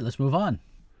 All right, let's move on.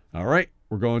 All right,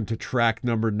 we're going to track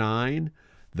number 9,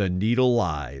 The Needle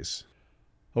Lies.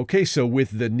 Okay, so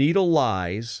with The Needle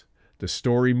Lies, the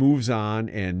story moves on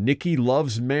and Nikki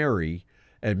loves Mary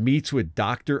and meets with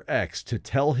Dr. X to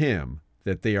tell him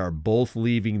that they are both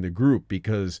leaving the group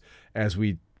because, as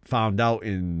we found out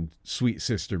in Sweet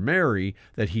Sister Mary,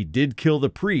 that he did kill the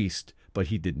priest, but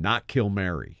he did not kill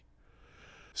Mary.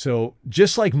 So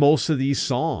just like most of these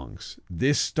songs,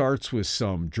 this starts with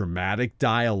some dramatic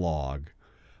dialogue,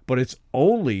 but it's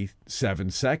only 7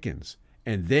 seconds.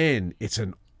 And then it's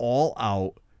an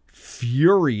all-out,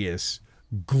 furious,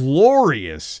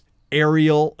 glorious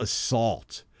aerial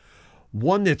assault.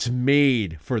 One that's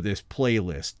made for this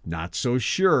playlist. Not so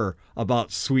sure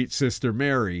about Sweet Sister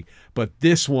Mary, but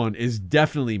this one is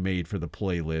definitely made for the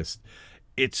playlist.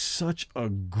 It's such a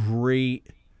great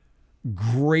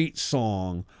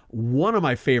song. One of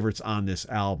my favorites on this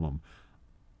album.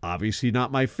 Obviously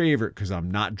not my favorite because I'm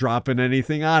not dropping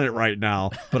anything on it right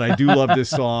now, but I do love this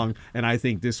song, and I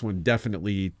think this one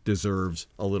definitely deserves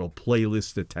a little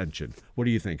playlist attention. What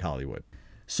do you think, Hollywood?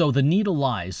 So The Needle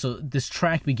Lies. So this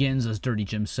track begins, as Dirty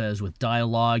Jim says, with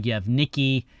dialogue. You have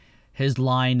Nicky. His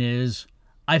line is,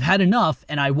 "I've had enough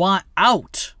and I want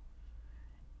out."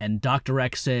 And Dr.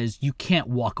 X says, "You can't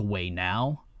walk away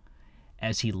now,"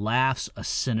 as he laughs a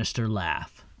sinister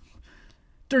laugh.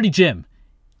 Dirty Jim,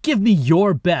 give me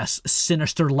your best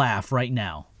sinister laugh right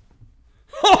now.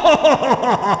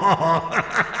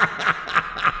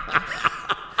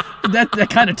 That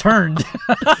kind of turned.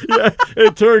 Yeah,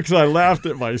 it turned because I laughed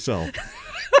at myself.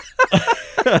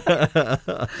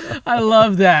 I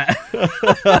love that.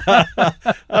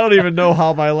 I don't even know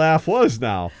how my laugh was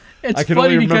now. I can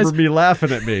only remember me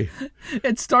laughing at me.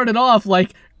 It started off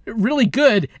like really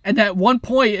good, and at one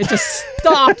point it just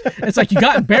stopped. It's like you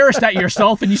got embarrassed at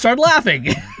yourself and you started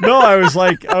laughing. No, I was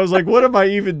like, what am I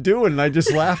even doing? And I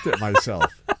just laughed at myself.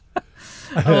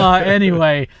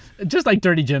 Anyway, just like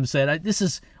Dirty Jim said, this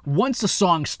is, once the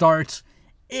song starts,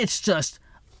 it's just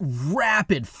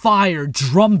rapid fire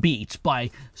drum beats by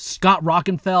Scott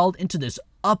Rockenfeld into this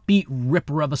upbeat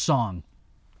ripper of a song.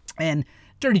 And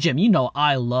Dirty Jim, you know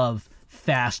I love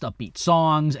fast upbeat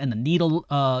songs, and the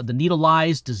Needle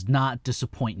Lies does not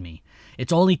disappoint me.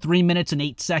 It's only 3 minutes and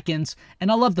 8 seconds,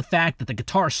 and I love the fact that the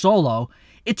guitar solo,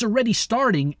 it's already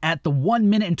starting at the 1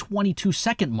 minute and 22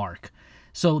 second mark.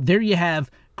 So there you have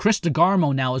Chris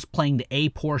DeGarmo now is playing the A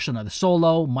portion of the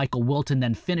solo. Michael Wilton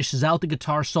then finishes out the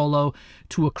guitar solo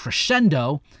to a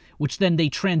crescendo, which then they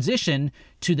transition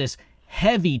to this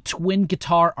heavy twin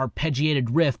guitar arpeggiated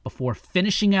riff before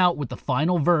finishing out with the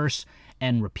final verse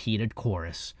and repeated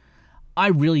chorus. I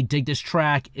really dig this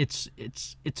track. It's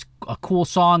a cool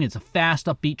song. It's a fast,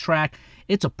 upbeat track.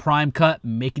 It's a prime cut,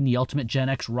 making the Ultimate Gen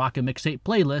X Rock and Mixtape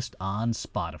playlist on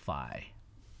Spotify.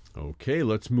 Okay,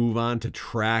 let's move on to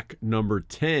track number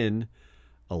 10,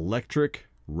 Electric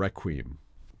Requiem.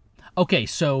 Okay,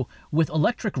 so with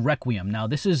Electric Requiem, now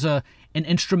this is an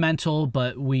instrumental,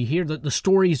 but we hear that the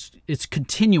story's it's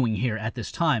continuing here at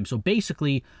this time. So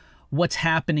basically, what's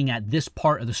happening at this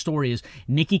part of the story is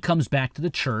Nicky comes back to the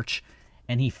church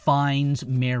and he finds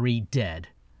Mary dead.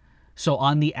 So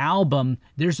on the album,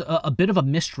 there's a bit of a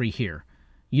mystery here.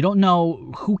 You don't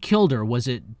know who killed her. Was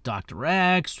it Dr.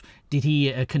 X? Did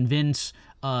he convince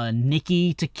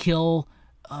Nicky to kill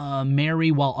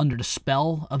Mary while under the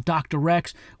spell of Dr.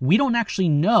 X? We don't actually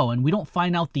know, and we don't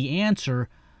find out the answer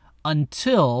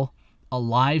until a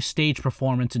live stage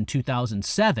performance in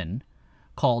 2007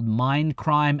 called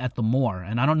Mindcrime at the Moor.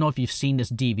 And I don't know if you've seen this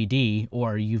DVD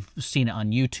or you've seen it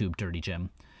on YouTube, Dirty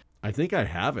Jim. I think I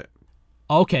have it.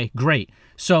 Okay, great.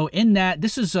 So in that,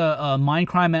 this is a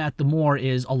Mindcrime at the Moor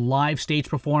is a live stage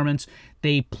performance.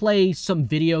 They play some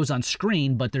videos on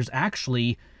screen, but there's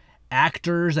actually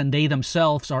actors and they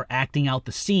themselves are acting out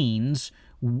the scenes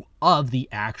of the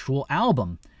actual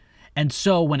album. And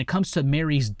so when it comes to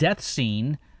Mary's death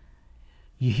scene,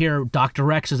 you hear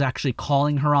Dr. X is actually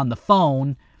calling her on the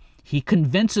phone. He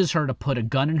convinces her to put a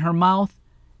gun in her mouth,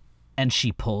 and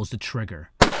she pulls the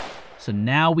trigger. So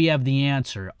now we have the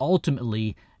answer.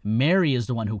 Ultimately, Mary is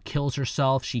the one who kills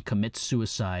herself. She commits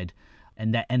suicide,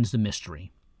 and that ends the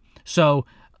mystery. So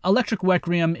Electric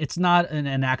Requiem, it's not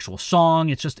an actual song.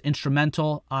 It's just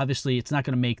instrumental. Obviously, it's not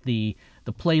going to make the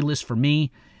playlist for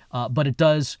me, but it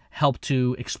does help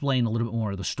to explain a little bit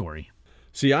more of the story.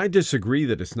 See, I disagree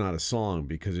that it's not a song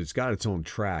because it's got its own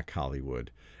track,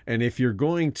 Hollywood. And if you're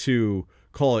going to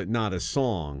call it not a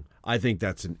song, I think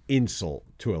that's an insult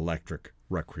to Electric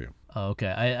Requiem. Oh,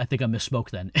 okay, I think I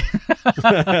misspoke then.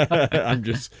 I'm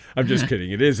just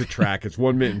kidding. It is a track. It's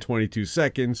 1 minute and 22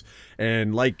 seconds,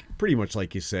 and pretty much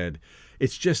like you said,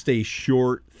 it's just a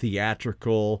short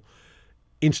theatrical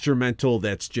instrumental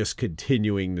that's just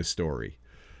continuing the story.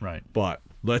 Right. But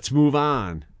let's move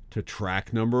on to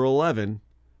track number 11,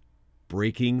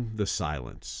 Breaking the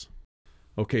Silence.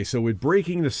 Okay, so with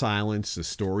Breaking the Silence, the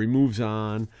story moves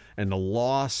on, and the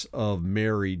loss of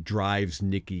Mary drives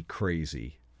Nikki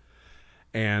crazy.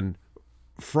 And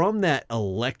from that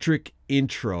electric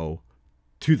intro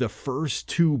to the first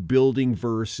two building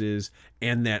verses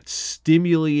and that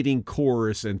stimulating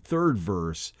chorus and third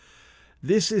verse,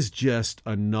 this is just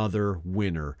another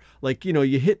winner.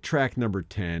 You hit track number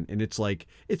 10 and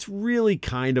it's really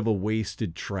kind of a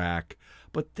wasted track.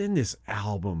 But then this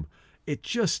album, it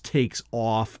just takes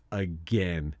off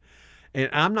again. And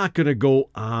I'm not going to go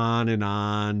on and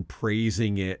on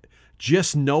praising it.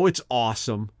 Just know it's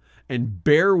awesome. And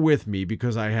bear with me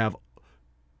because I have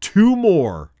 2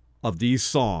 more of these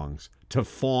songs to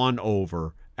fawn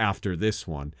over after this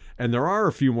one. And there are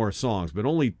a few more songs, but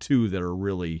only 2 that are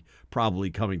really probably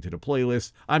coming to the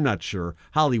playlist. I'm not sure.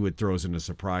 Hollywood throws in a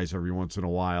surprise every once in a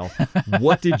while.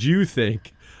 What did you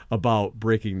think about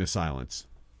Breaking the Silence?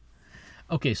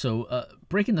 Okay, so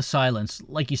Breaking the Silence,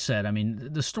 like you said, I mean,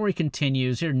 the story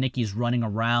continues. Here Nicky's running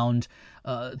around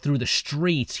through the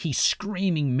streets. He's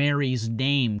screaming Mary's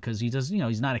name because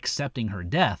he's not accepting her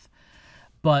death.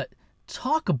 But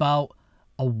talk about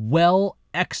a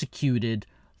well-executed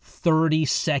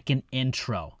 30-second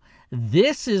intro.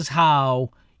 This is how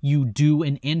you do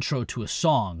an intro to a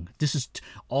song. This is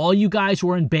all you guys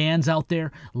who are in bands out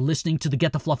there listening to the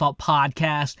Get the Fluff Out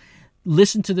podcast.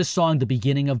 Listen to this song, the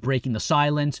beginning of Breaking the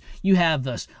Silence. You have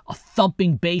a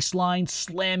thumping bass line,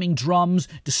 slamming drums,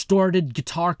 distorted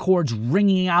guitar chords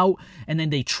ringing out, and then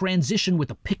they transition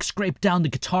with a pick scrape down the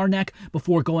guitar neck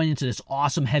before going into this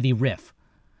awesome heavy riff.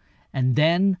 And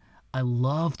then I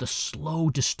love the slow,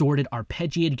 distorted,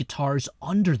 arpeggiated guitars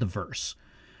under the verse.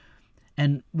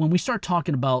 And when we start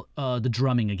talking about the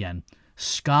drumming again,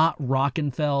 Scott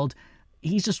Rockenfeld,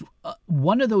 he's just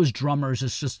one of those drummers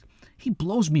is just... he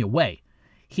blows me away.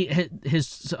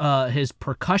 His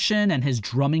percussion and his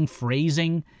drumming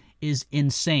phrasing is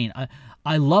insane.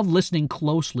 I love listening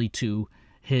closely to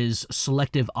his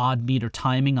selective odd meter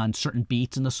timing on certain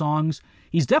beats in the songs.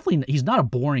 He's not a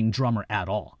boring drummer at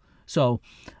all. So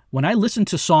when I listen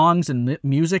to songs and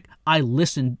music, I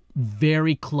listen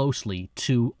very closely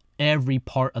to every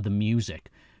part of the music.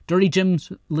 Dirty Jim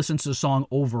listens to the song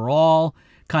overall,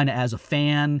 kind of as a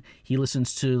fan. He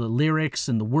listens to the lyrics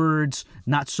and the words,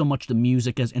 not so much the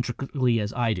music as intricately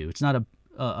as I do. It's not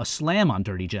a slam on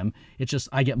Dirty Jim. It's just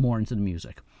I get more into the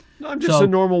music. No, I'm just a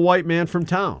normal white man from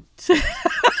town.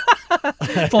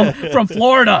 from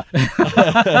Florida.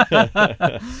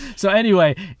 So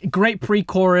anyway, great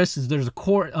pre-chorus. There's a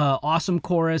awesome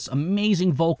chorus,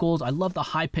 amazing vocals. I love the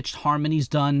high-pitched harmonies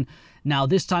done. Now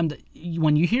this time,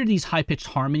 when you hear these high-pitched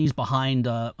harmonies behind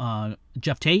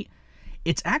Jeff Tate,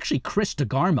 it's actually Chris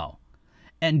DeGarmo.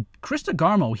 And Chris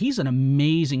DeGarmo, he's an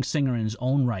amazing singer in his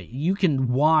own right. You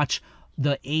can watch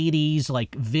the 80s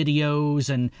videos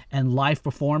and live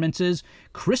performances.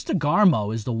 Chris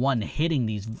DeGarmo is the one hitting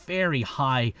these very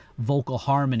high vocal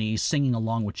harmonies, singing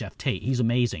along with Jeff Tate. He's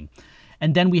amazing.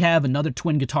 And then we have another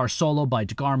twin guitar solo by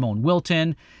DeGarmo and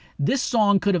Wilton. This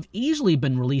song could have easily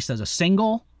been released as a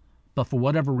single, but for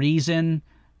whatever reason,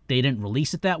 they didn't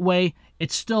release it that way.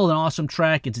 It's still an awesome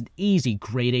track. It's an easy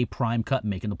grade A prime cut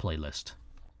making the playlist.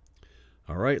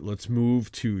 All right, let's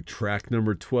move to track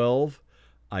number 12,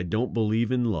 I Don't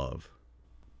Believe in Love.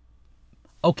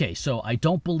 Okay, so I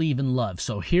Don't Believe in Love.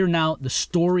 So here now, the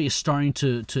story is starting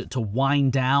to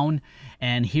wind down,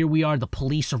 and here we are. The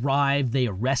police arrive. They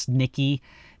arrest Nikki.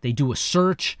 They do a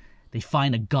search. They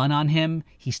find a gun on him.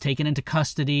 He's taken into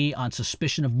custody on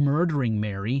suspicion of murdering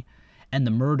Mary and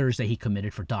the murders that he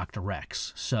committed for Dr.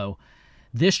 Rex. So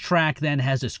this track then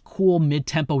has this cool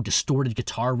mid-tempo distorted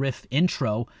guitar riff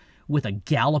intro with a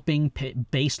galloping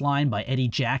bass line by Eddie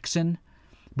Jackson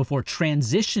before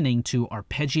transitioning to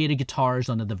arpeggiated guitars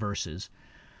under the verses.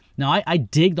 Now, I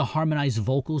dig the harmonized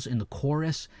vocals in the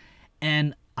chorus,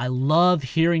 and I love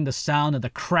hearing the sound of the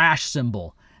crash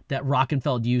cymbal that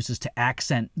Rockenfeld uses to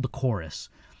accent the chorus.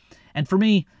 And for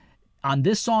me, on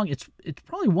this song, it's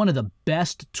probably one of the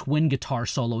best twin guitar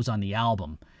solos on the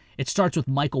album. It starts with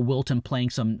Michael Wilton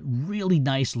playing some really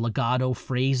nice legato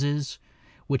phrases,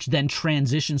 which then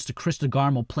transitions to Chris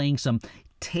DeGarmo playing some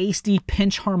tasty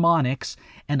pinch harmonics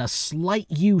and a slight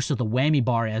use of the whammy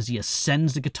bar as he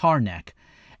ascends the guitar neck.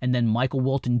 And then Michael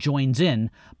Wilton joins in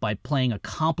by playing a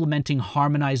complementing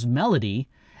harmonized melody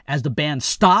as the band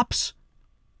stops,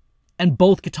 and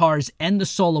both guitars end the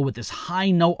solo with this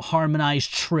high note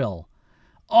harmonized trill.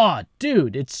 Oh,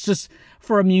 dude, it's just,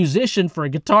 for a musician, for a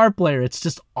guitar player, it's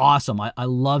just awesome. I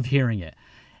love hearing it.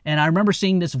 And I remember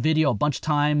seeing this video a bunch of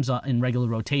times in regular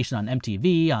rotation on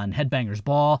MTV, on Headbangers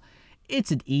Ball.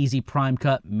 It's an easy prime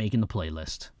cut, making the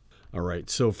playlist. All right,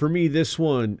 so for me, this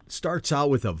one starts out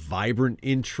with a vibrant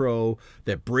intro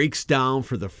that breaks down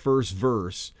for the first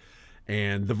verse,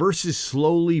 and the verses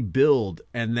slowly build,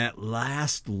 and that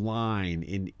last line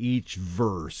in each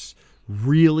verse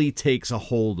really takes a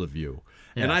hold of you.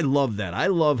 Yeah. And I love that. I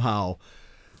love how,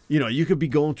 you could be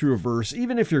going through a verse,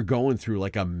 even if you're going through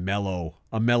like a mellow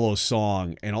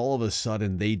song, and all of a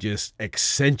sudden they just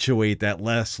accentuate that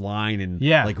last line and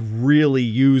like really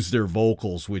use their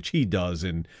vocals, which he does,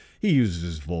 and he uses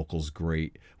his vocals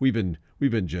great. We've been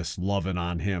just loving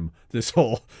on him this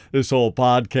whole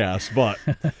podcast, but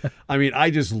I mean,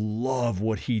 I just love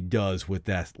what he does with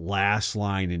that last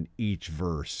line in each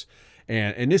verse.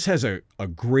 And this has a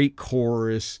great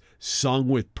chorus sung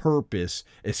with purpose,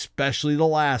 especially the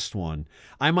last one.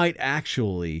 I might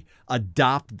actually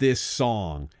adopt this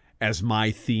song as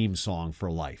my theme song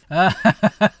for life. I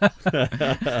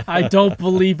don't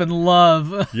believe in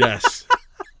love. Yes.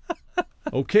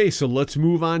 Okay, so let's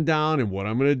move on down. And what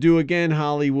I'm going to do again,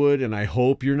 Hollywood, and I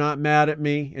hope you're not mad at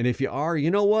me. And if you are,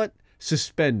 you know what?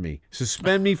 Suspend me.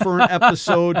 Suspend me for an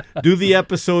episode. Do the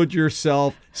episode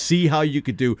yourself. See how you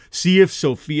could do. See if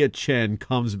Sophia Chen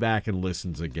comes back and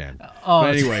listens again. Oh.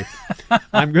 But anyway,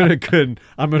 I'm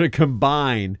gonna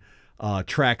combine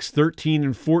tracks 13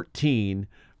 and 14,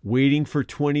 Waiting for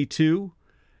 22,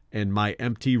 and My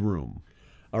Empty Room.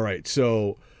 All right,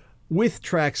 so with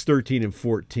tracks 13 and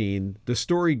 14, the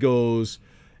story goes,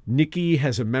 Nicky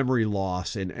has a memory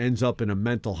loss and ends up in a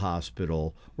mental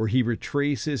hospital where he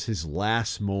retraces his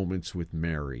last moments with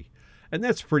Mary. And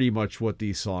that's pretty much what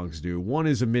these songs do. One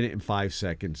is 1 minute and 5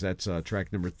 seconds. That's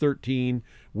track number 13,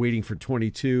 Waiting for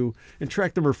 22. And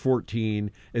track number 14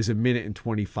 is 1 minute and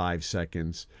 25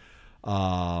 seconds.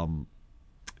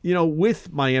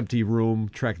 With My Empty Room,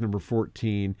 track number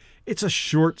 14, it's a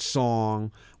short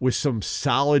song with some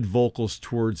solid vocals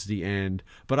towards the end,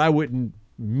 but I wouldn't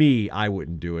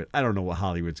do it. I don't know what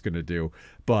Hollywood's going to do,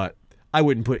 but I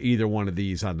wouldn't put either one of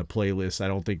these on the playlist. I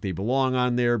don't think they belong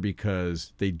on there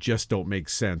because they just don't make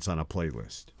sense on a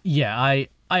playlist. Yeah, I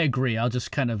agree. I'll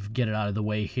just kind of get it out of the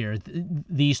way here.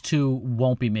 These two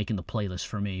won't be making the playlist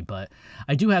for me, but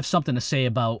I do have something to say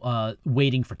about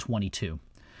Waiting for 22.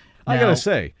 I got to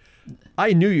say,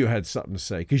 I knew you had something to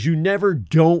say because you never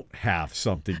don't have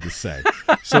something to say.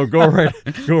 So go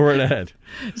right ahead.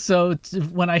 So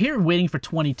when I hear Waiting for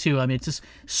 22, I mean, it's this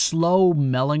slow,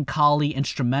 melancholy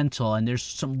instrumental, and there's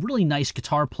some really nice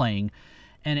guitar playing,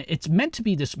 and it's meant to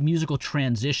be this musical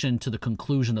transition to the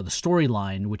conclusion of the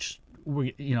storyline, which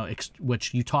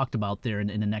you talked about there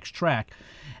in the next track.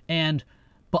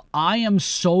 But I am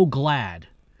so glad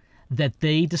that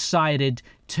they decided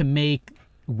to make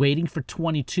Waiting for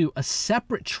 22 a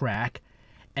separate track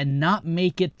and not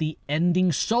make it the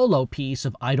ending solo piece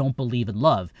of I Don't Believe in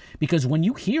Love. Because when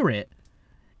you hear it,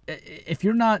 if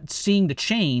you're not seeing the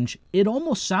change, it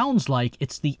almost sounds like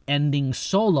it's the ending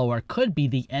solo, or could be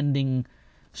the ending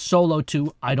solo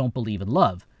to I Don't Believe in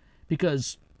Love.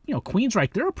 Because,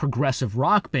 Queensrÿche, they're a progressive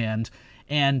rock band,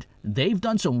 and they've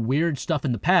done some weird stuff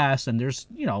in the past, and there's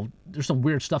some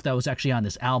weird stuff that was actually on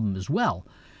this album as well.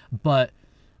 But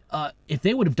if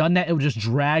they would have done that, it would have just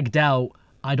dragged out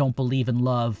I Don't Believe in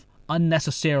Love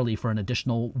unnecessarily for an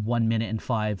additional 1 minute and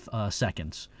 5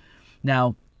 seconds.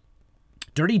 Now,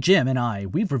 Dirty Jim and I,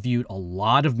 we've reviewed a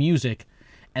lot of music,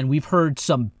 and we've heard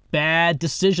some bad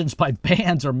decisions by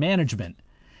bands or management.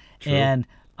 True. And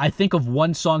I think of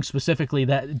one song specifically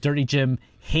that Dirty Jim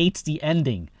hates the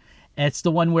ending. It's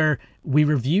the one where we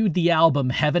reviewed the album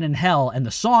Heaven and Hell and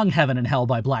the song Heaven and Hell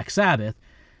by Black Sabbath.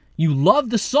 You love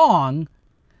the song,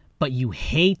 but you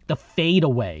hate the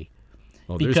fadeaway.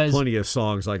 Oh, there's plenty of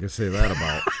songs I can say that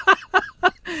about.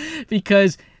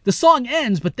 Because the song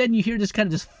ends, but then you hear this kind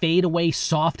of this fadeaway,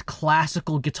 soft,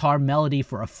 classical guitar melody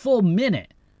for a full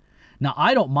minute. Now,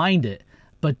 I don't mind it,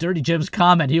 but Dirty Jim's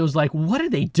comment, he was like, what are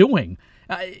they doing?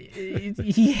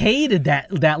 He hated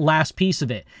that last piece of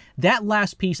it. That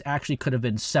last piece actually could have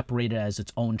been separated as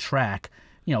its own track,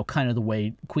 kind of the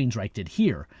way Queensrÿche did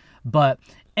here. But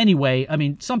anyway, I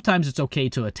mean, sometimes it's okay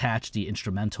to attach the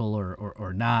instrumental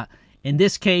or not. In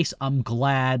this case, I'm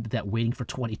glad that Waiting for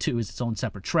 22 is its own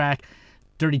separate track.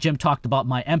 Dirty Jim talked about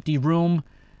My Empty Room.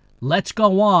 Let's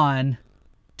go on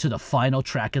to the final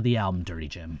track of the album, Dirty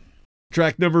Jim.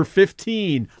 Track number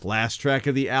 15, last track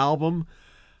of the album,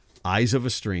 Eyes of a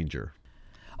Stranger.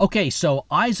 Okay, so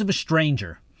Eyes of a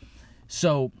Stranger.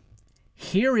 So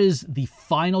here is the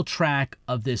final track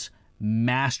of this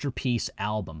masterpiece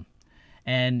album.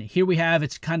 And here we have,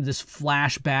 it's kind of this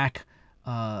flashback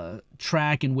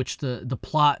track in which the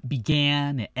plot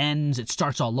began, it ends, it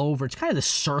starts all over. It's kind of this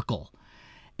circle.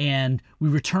 And we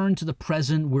return to the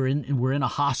present. We're in a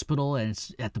hospital, and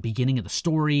it's at the beginning of the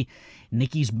story.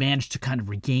 Nicky's managed to kind of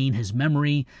regain his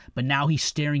memory, but now he's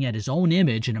staring at his own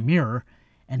image in a mirror,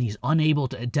 and he's unable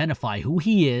to identify who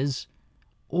he is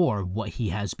or what he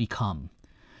has become.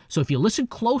 So if you listen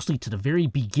closely to the very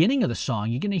beginning of the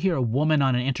song, you're going to hear a woman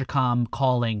on an intercom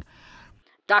calling,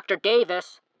 "Dr.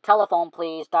 Davis, telephone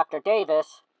please, Dr.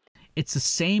 Davis." It's the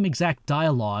same exact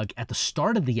dialogue at the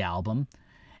start of the album,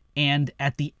 and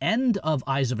at the end of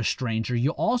Eyes of a Stranger,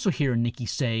 you also hear Nicky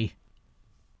say,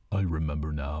 "I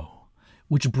remember now,"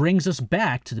 which brings us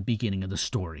back to the beginning of the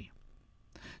story.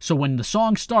 So when the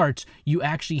song starts, you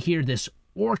actually hear this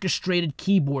orchestrated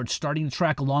keyboard starting the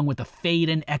track along with a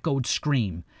fade-in echoed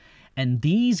scream. And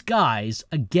these guys,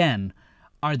 again,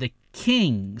 are the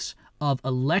kings of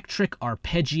electric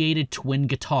arpeggiated twin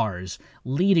guitars,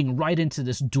 leading right into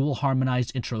this dual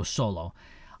harmonized intro solo.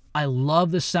 I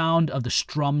love the sound of the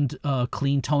strummed,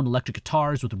 clean tone electric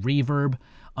guitars with reverb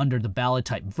under the ballad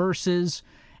type verses.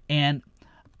 And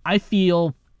I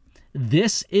feel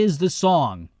this is the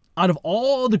song, out of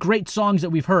all the great songs that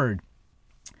we've heard,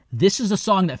 this is the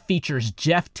song that features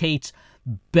Jeff Tate's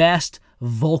best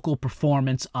vocal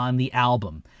performance on the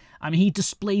album. I mean, he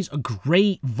displays a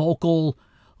great vocal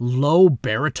low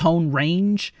baritone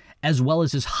range, as well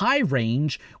as his high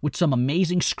range with some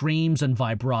amazing screams and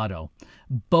vibrato.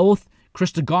 Both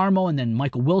Chris DeGarmo and then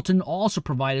Michael Wilton also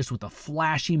provide us with a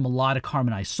flashy melodic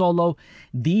harmonized solo.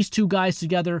 These two guys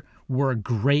together were a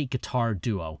great guitar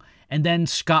duo. And then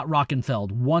Scott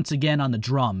Rockenfeld, once again on the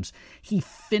drums. He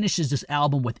finishes this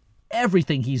album with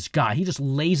everything he's got. He just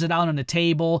lays it out on the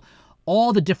table,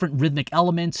 all the different rhythmic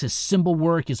elements. His cymbal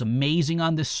work is amazing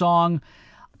on this song.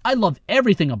 I love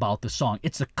everything about this song.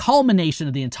 It's the culmination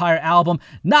of the entire album.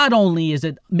 Not only is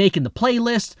it making the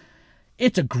playlist,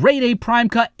 it's a grade A prime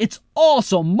cut, it's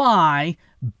also my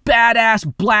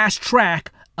badass blast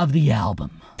track of the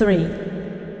album. 3,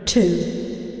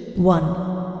 2, 1.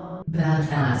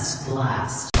 Badass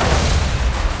blast.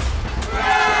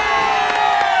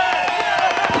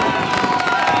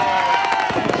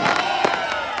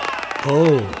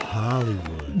 Oh,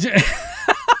 Hollywood.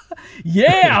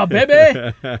 Yeah,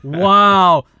 baby.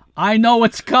 Wow. I know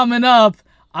what's coming up.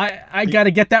 I got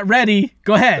to get that ready.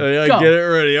 Go ahead. Go. Get it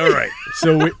ready. All right.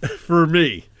 So for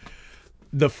me,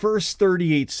 the first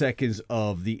 38 seconds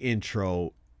of the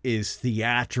intro is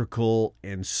theatrical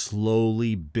and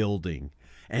slowly building.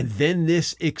 And then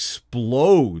this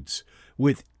explodes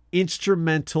with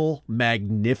instrumental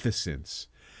magnificence.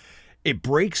 It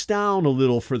breaks down a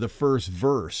little for the first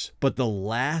verse, but the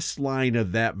last line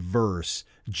of that verse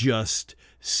just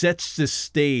sets the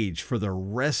stage for the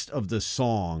rest of the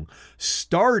song,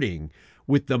 starting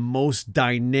with the most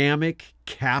dynamic,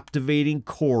 captivating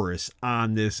chorus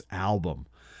on this album.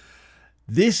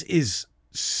 This is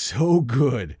so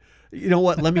good. You know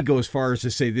what? Let me go as far as to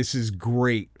say this is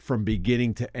great from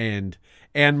beginning to end.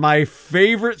 And my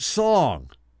favorite song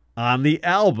on the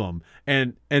album,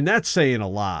 and that's saying a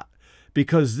lot,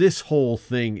 because this whole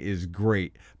thing is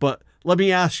great. But let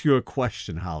me ask you a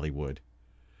question, Hollywood.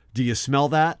 Do you smell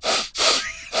that?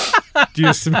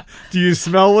 Do you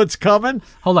smell what's coming?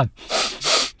 Hold on.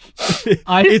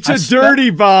 It's a dirty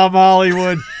bomb,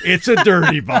 Hollywood. It's a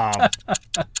dirty bomb.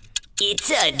 It's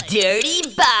a dirty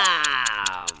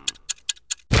bomb.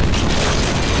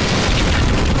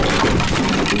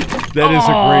 That is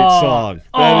a great song.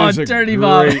 That is a Dirty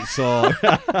Bob. great song.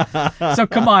 So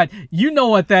come on, you know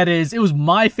what that is. It was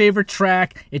my favorite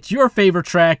track. It's your favorite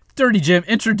track. Dirty Jim,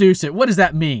 introduce it. What does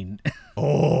that mean?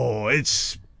 Oh, it's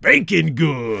spanking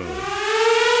good.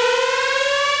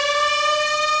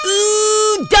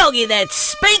 Ooh, doggy, that's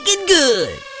spanking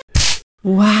good.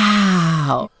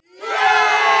 Wow.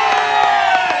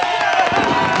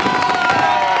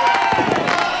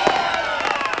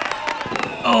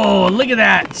 Oh, look at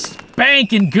that.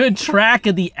 Spanking good track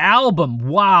of the album.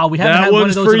 Wow, we haven't had one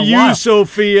of those for in a you, while.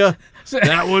 Sophia.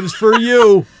 That one's for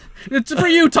you. It's for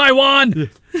you, Taiwan.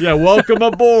 Yeah, welcome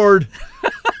aboard.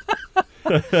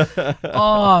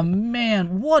 Oh,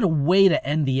 man, what a way to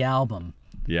end the album.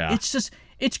 Yeah.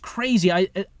 It's crazy. I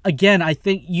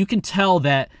think you can tell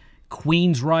that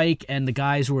Queensrÿche and the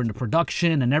guys who were into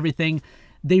production and everything,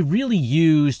 they really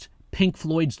used Pink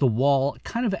Floyd's The Wall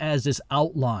kind of as this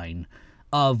outline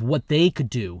of what they could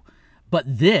do.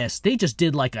 But they just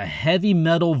did like a heavy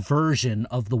metal version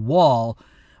of The Wall,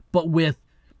 but with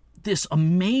this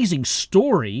amazing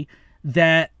story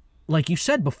that, like you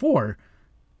said before,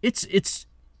 it's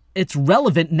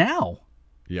relevant now.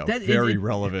 Yeah, very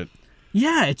relevant.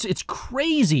 Yeah, it's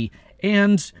crazy.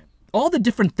 And all the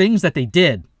different things that they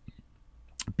did,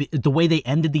 the way they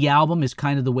ended the album is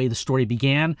kind of the way the story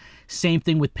began. Same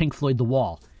thing with Pink Floyd The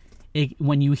Wall.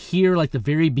 When you hear like the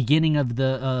very beginning of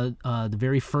the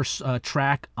very first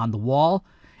track on The Wall,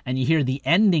 and you hear the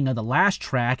ending of the last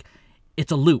track,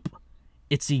 it's a loop.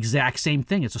 It's the exact same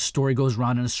thing. It's a story goes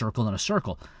around in a circle and a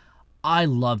circle. I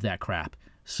love that crap.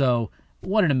 So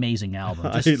what an amazing album.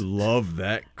 I love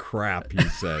that crap, he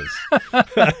says.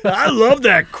 I love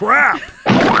that crap.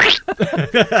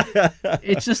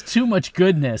 It's just too much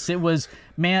goodness. It was,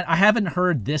 man, I haven't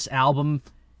heard this album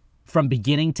from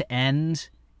beginning to end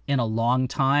in a long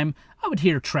time. I would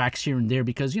hear tracks here and there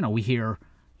because, we hear,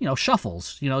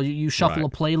 shuffles. You shuffle a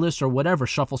playlist or whatever,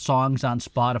 shuffle songs on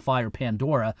Spotify or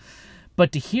Pandora.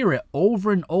 But to hear it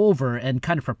over and over and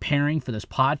kind of preparing for this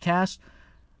podcast,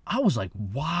 I was like,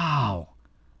 wow,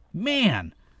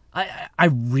 man, I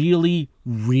really,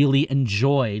 really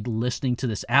enjoyed listening to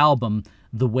this album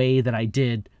the way that I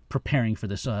did preparing for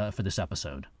this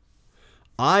episode.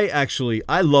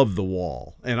 I love The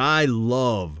Wall, and I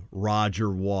love Roger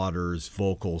Waters'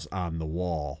 vocals on The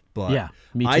Wall. But yeah,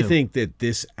 me too. I think that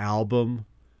this album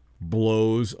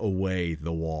blows away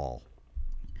The Wall.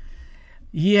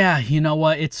 Yeah, you know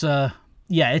what? It's in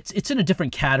a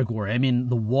different category. I mean,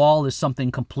 The Wall is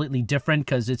something completely different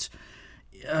because it's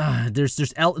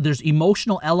there's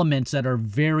emotional elements that are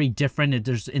very different.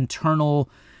 There's internal,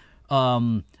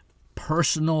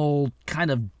 personal,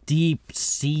 kind of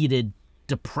deep-seated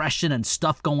depression and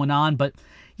stuff going on. But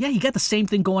yeah, you got the same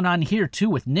thing going on here too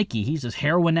with Nicky. He's this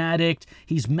heroin addict.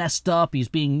 He's messed up. He's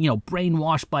being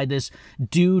brainwashed by this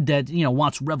dude that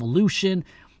wants revolution.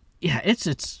 Yeah, it's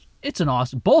an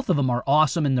awesome. Both of them are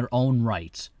awesome in their own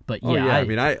rights. But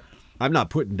yeah, I'm not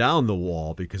putting down The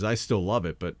Wall because I still love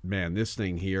it. But man, this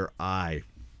thing here, I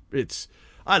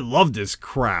love this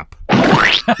crap.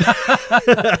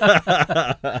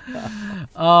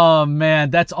 Oh man,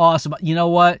 that's awesome. You know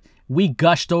what? We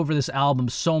gushed over this album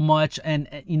so much, and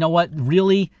you know what?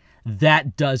 Really,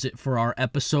 that does it for our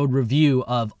episode review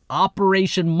of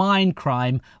Operation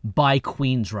Mindcrime by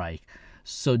Queensrÿche.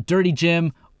 So, Dirty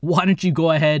Jim, why don't you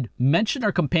go ahead, mention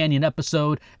our companion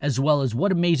episode, as well as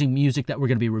what amazing music that we're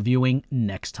going to be reviewing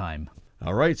next time.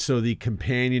 All right, so the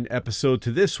companion episode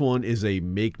to this one is a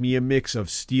Make Me a Mix of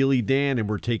Steely Dan, and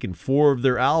we're taking 4 of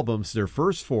their albums, their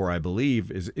first 4, I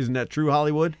believe. Isn't that true,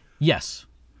 Hollywood? Yes.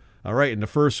 All right, and the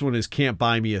first one is Can't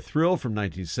Buy Me a Thrill from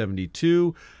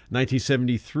 1972,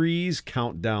 1973's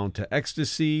Countdown to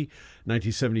Ecstasy,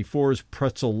 1974's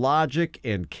Pretzel Logic,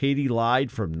 and Katie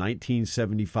Lied from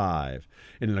 1975.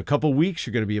 And in a couple weeks,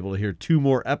 you're going to be able to hear 2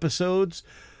 more episodes.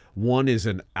 One is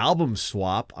an album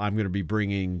swap. I'm going to be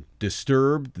bringing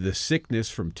Disturbed, The Sickness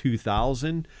from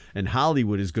 2000, and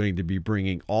Hollywood is going to be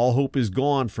bringing All Hope Is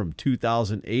Gone from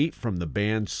 2008 from the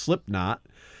band Slipknot.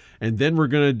 And then we're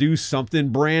going to do something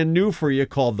brand new for you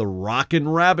called the Rockin'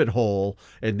 Rabbit Hole.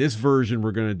 And this version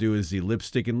we're going to do is the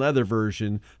Lipstick and Leather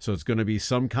version. So it's going to be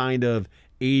some kind of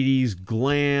 80s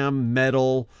glam,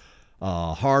 metal,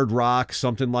 hard rock,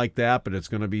 something like that. But it's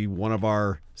going to be one of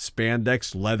our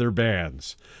spandex leather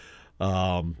bands.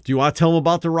 Do you want to tell them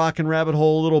about the Rockin' Rabbit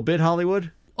Hole a little bit,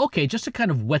 Hollywood? Okay, just to kind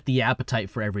of whet the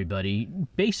appetite for everybody,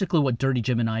 basically what Dirty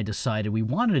Jim and I decided, we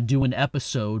wanted to do an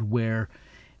episode where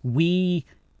we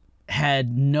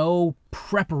had no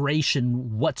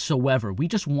preparation whatsoever. We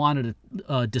just wanted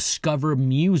to discover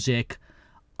music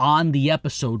on the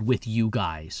episode with you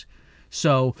guys.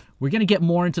 So we're going to get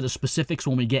more into the specifics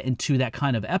when we get into that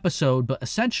kind of episode, but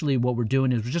essentially what we're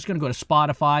doing is we're just going to go to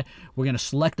Spotify, we're going to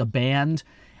select a band,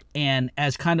 and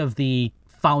as kind of the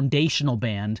foundational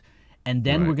band, and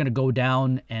then we're going to go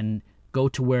down and go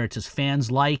to where it says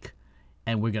fans like,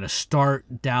 and we're going to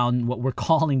start down what we're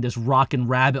calling this rockin'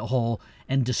 rabbit hole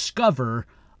and discover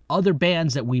other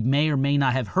bands that we may or may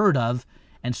not have heard of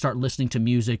and start listening to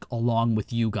music along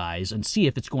with you guys and see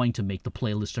if it's going to make the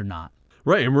playlist or not.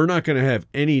 Right, and we're not going to have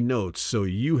any notes, so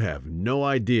you have no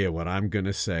idea what I'm going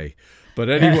to say.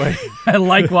 But anyway.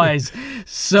 Likewise.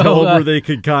 So tell them where they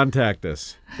could contact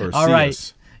us or all see right.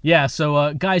 us. Yeah,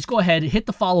 so guys, go ahead, hit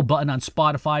the follow button on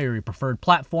Spotify or your preferred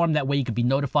platform. That way you can be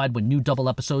notified when new double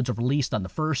episodes are released on the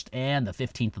 1st and the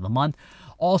 15th of the month.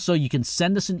 Also, you can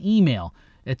send us an email.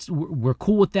 We're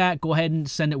cool with that. Go ahead and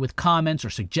send it with comments or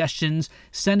suggestions.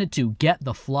 Send it to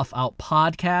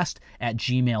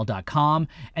getthefluffoutpodcast@gmail.com.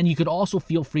 And you could also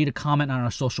feel free to comment on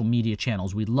our social media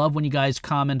channels. We love when you guys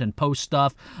comment and post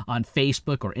stuff on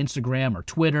Facebook or Instagram or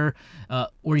Twitter.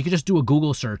 Or you could just do a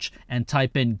Google search and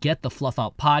type in Get the Fluff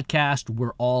Out Podcast.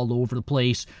 We're all over the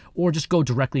place. Or just go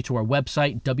directly to our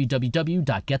website,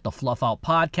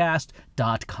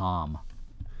 www.getthefluffoutpodcast.com.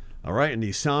 All right, and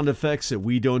these sound effects that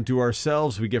we don't do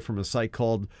ourselves, we get from a site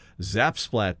called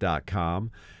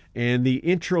zapsplat.com. And the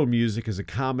intro music is a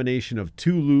combination of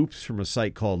 2 loops from a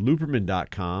site called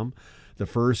looperman.com. The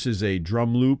first is a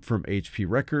drum loop from HP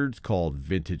Records called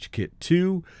Vintage Kit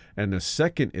 2, and the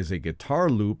second is a guitar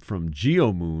loop from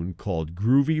GeoMoon called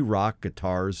Groovy Rock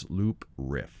Guitars Loop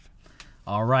Riff.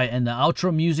 All right, and the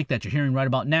outro music that you're hearing right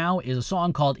about now is a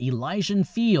song called Elysian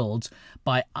Fields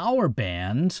by our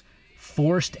band,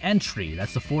 Forced Entry.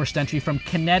 That's the Forced Entry from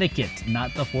Connecticut,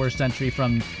 not the Forced Entry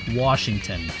from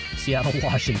Washington, Seattle,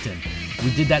 Washington.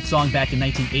 We did that song back in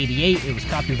 1988. It was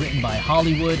copywritten by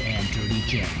Hollywood and Dirty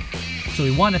Jim. So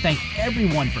we want to thank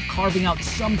everyone for carving out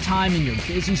some time in your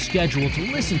busy schedule to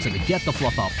listen to the Get the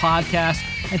Fluff Out podcast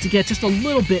and to get just a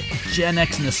little bit Gen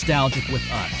X nostalgic with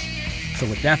us. So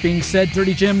with that being said,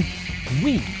 Dirty Jim,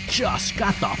 we just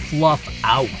got the fluff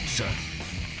out.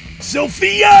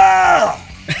 Sophia!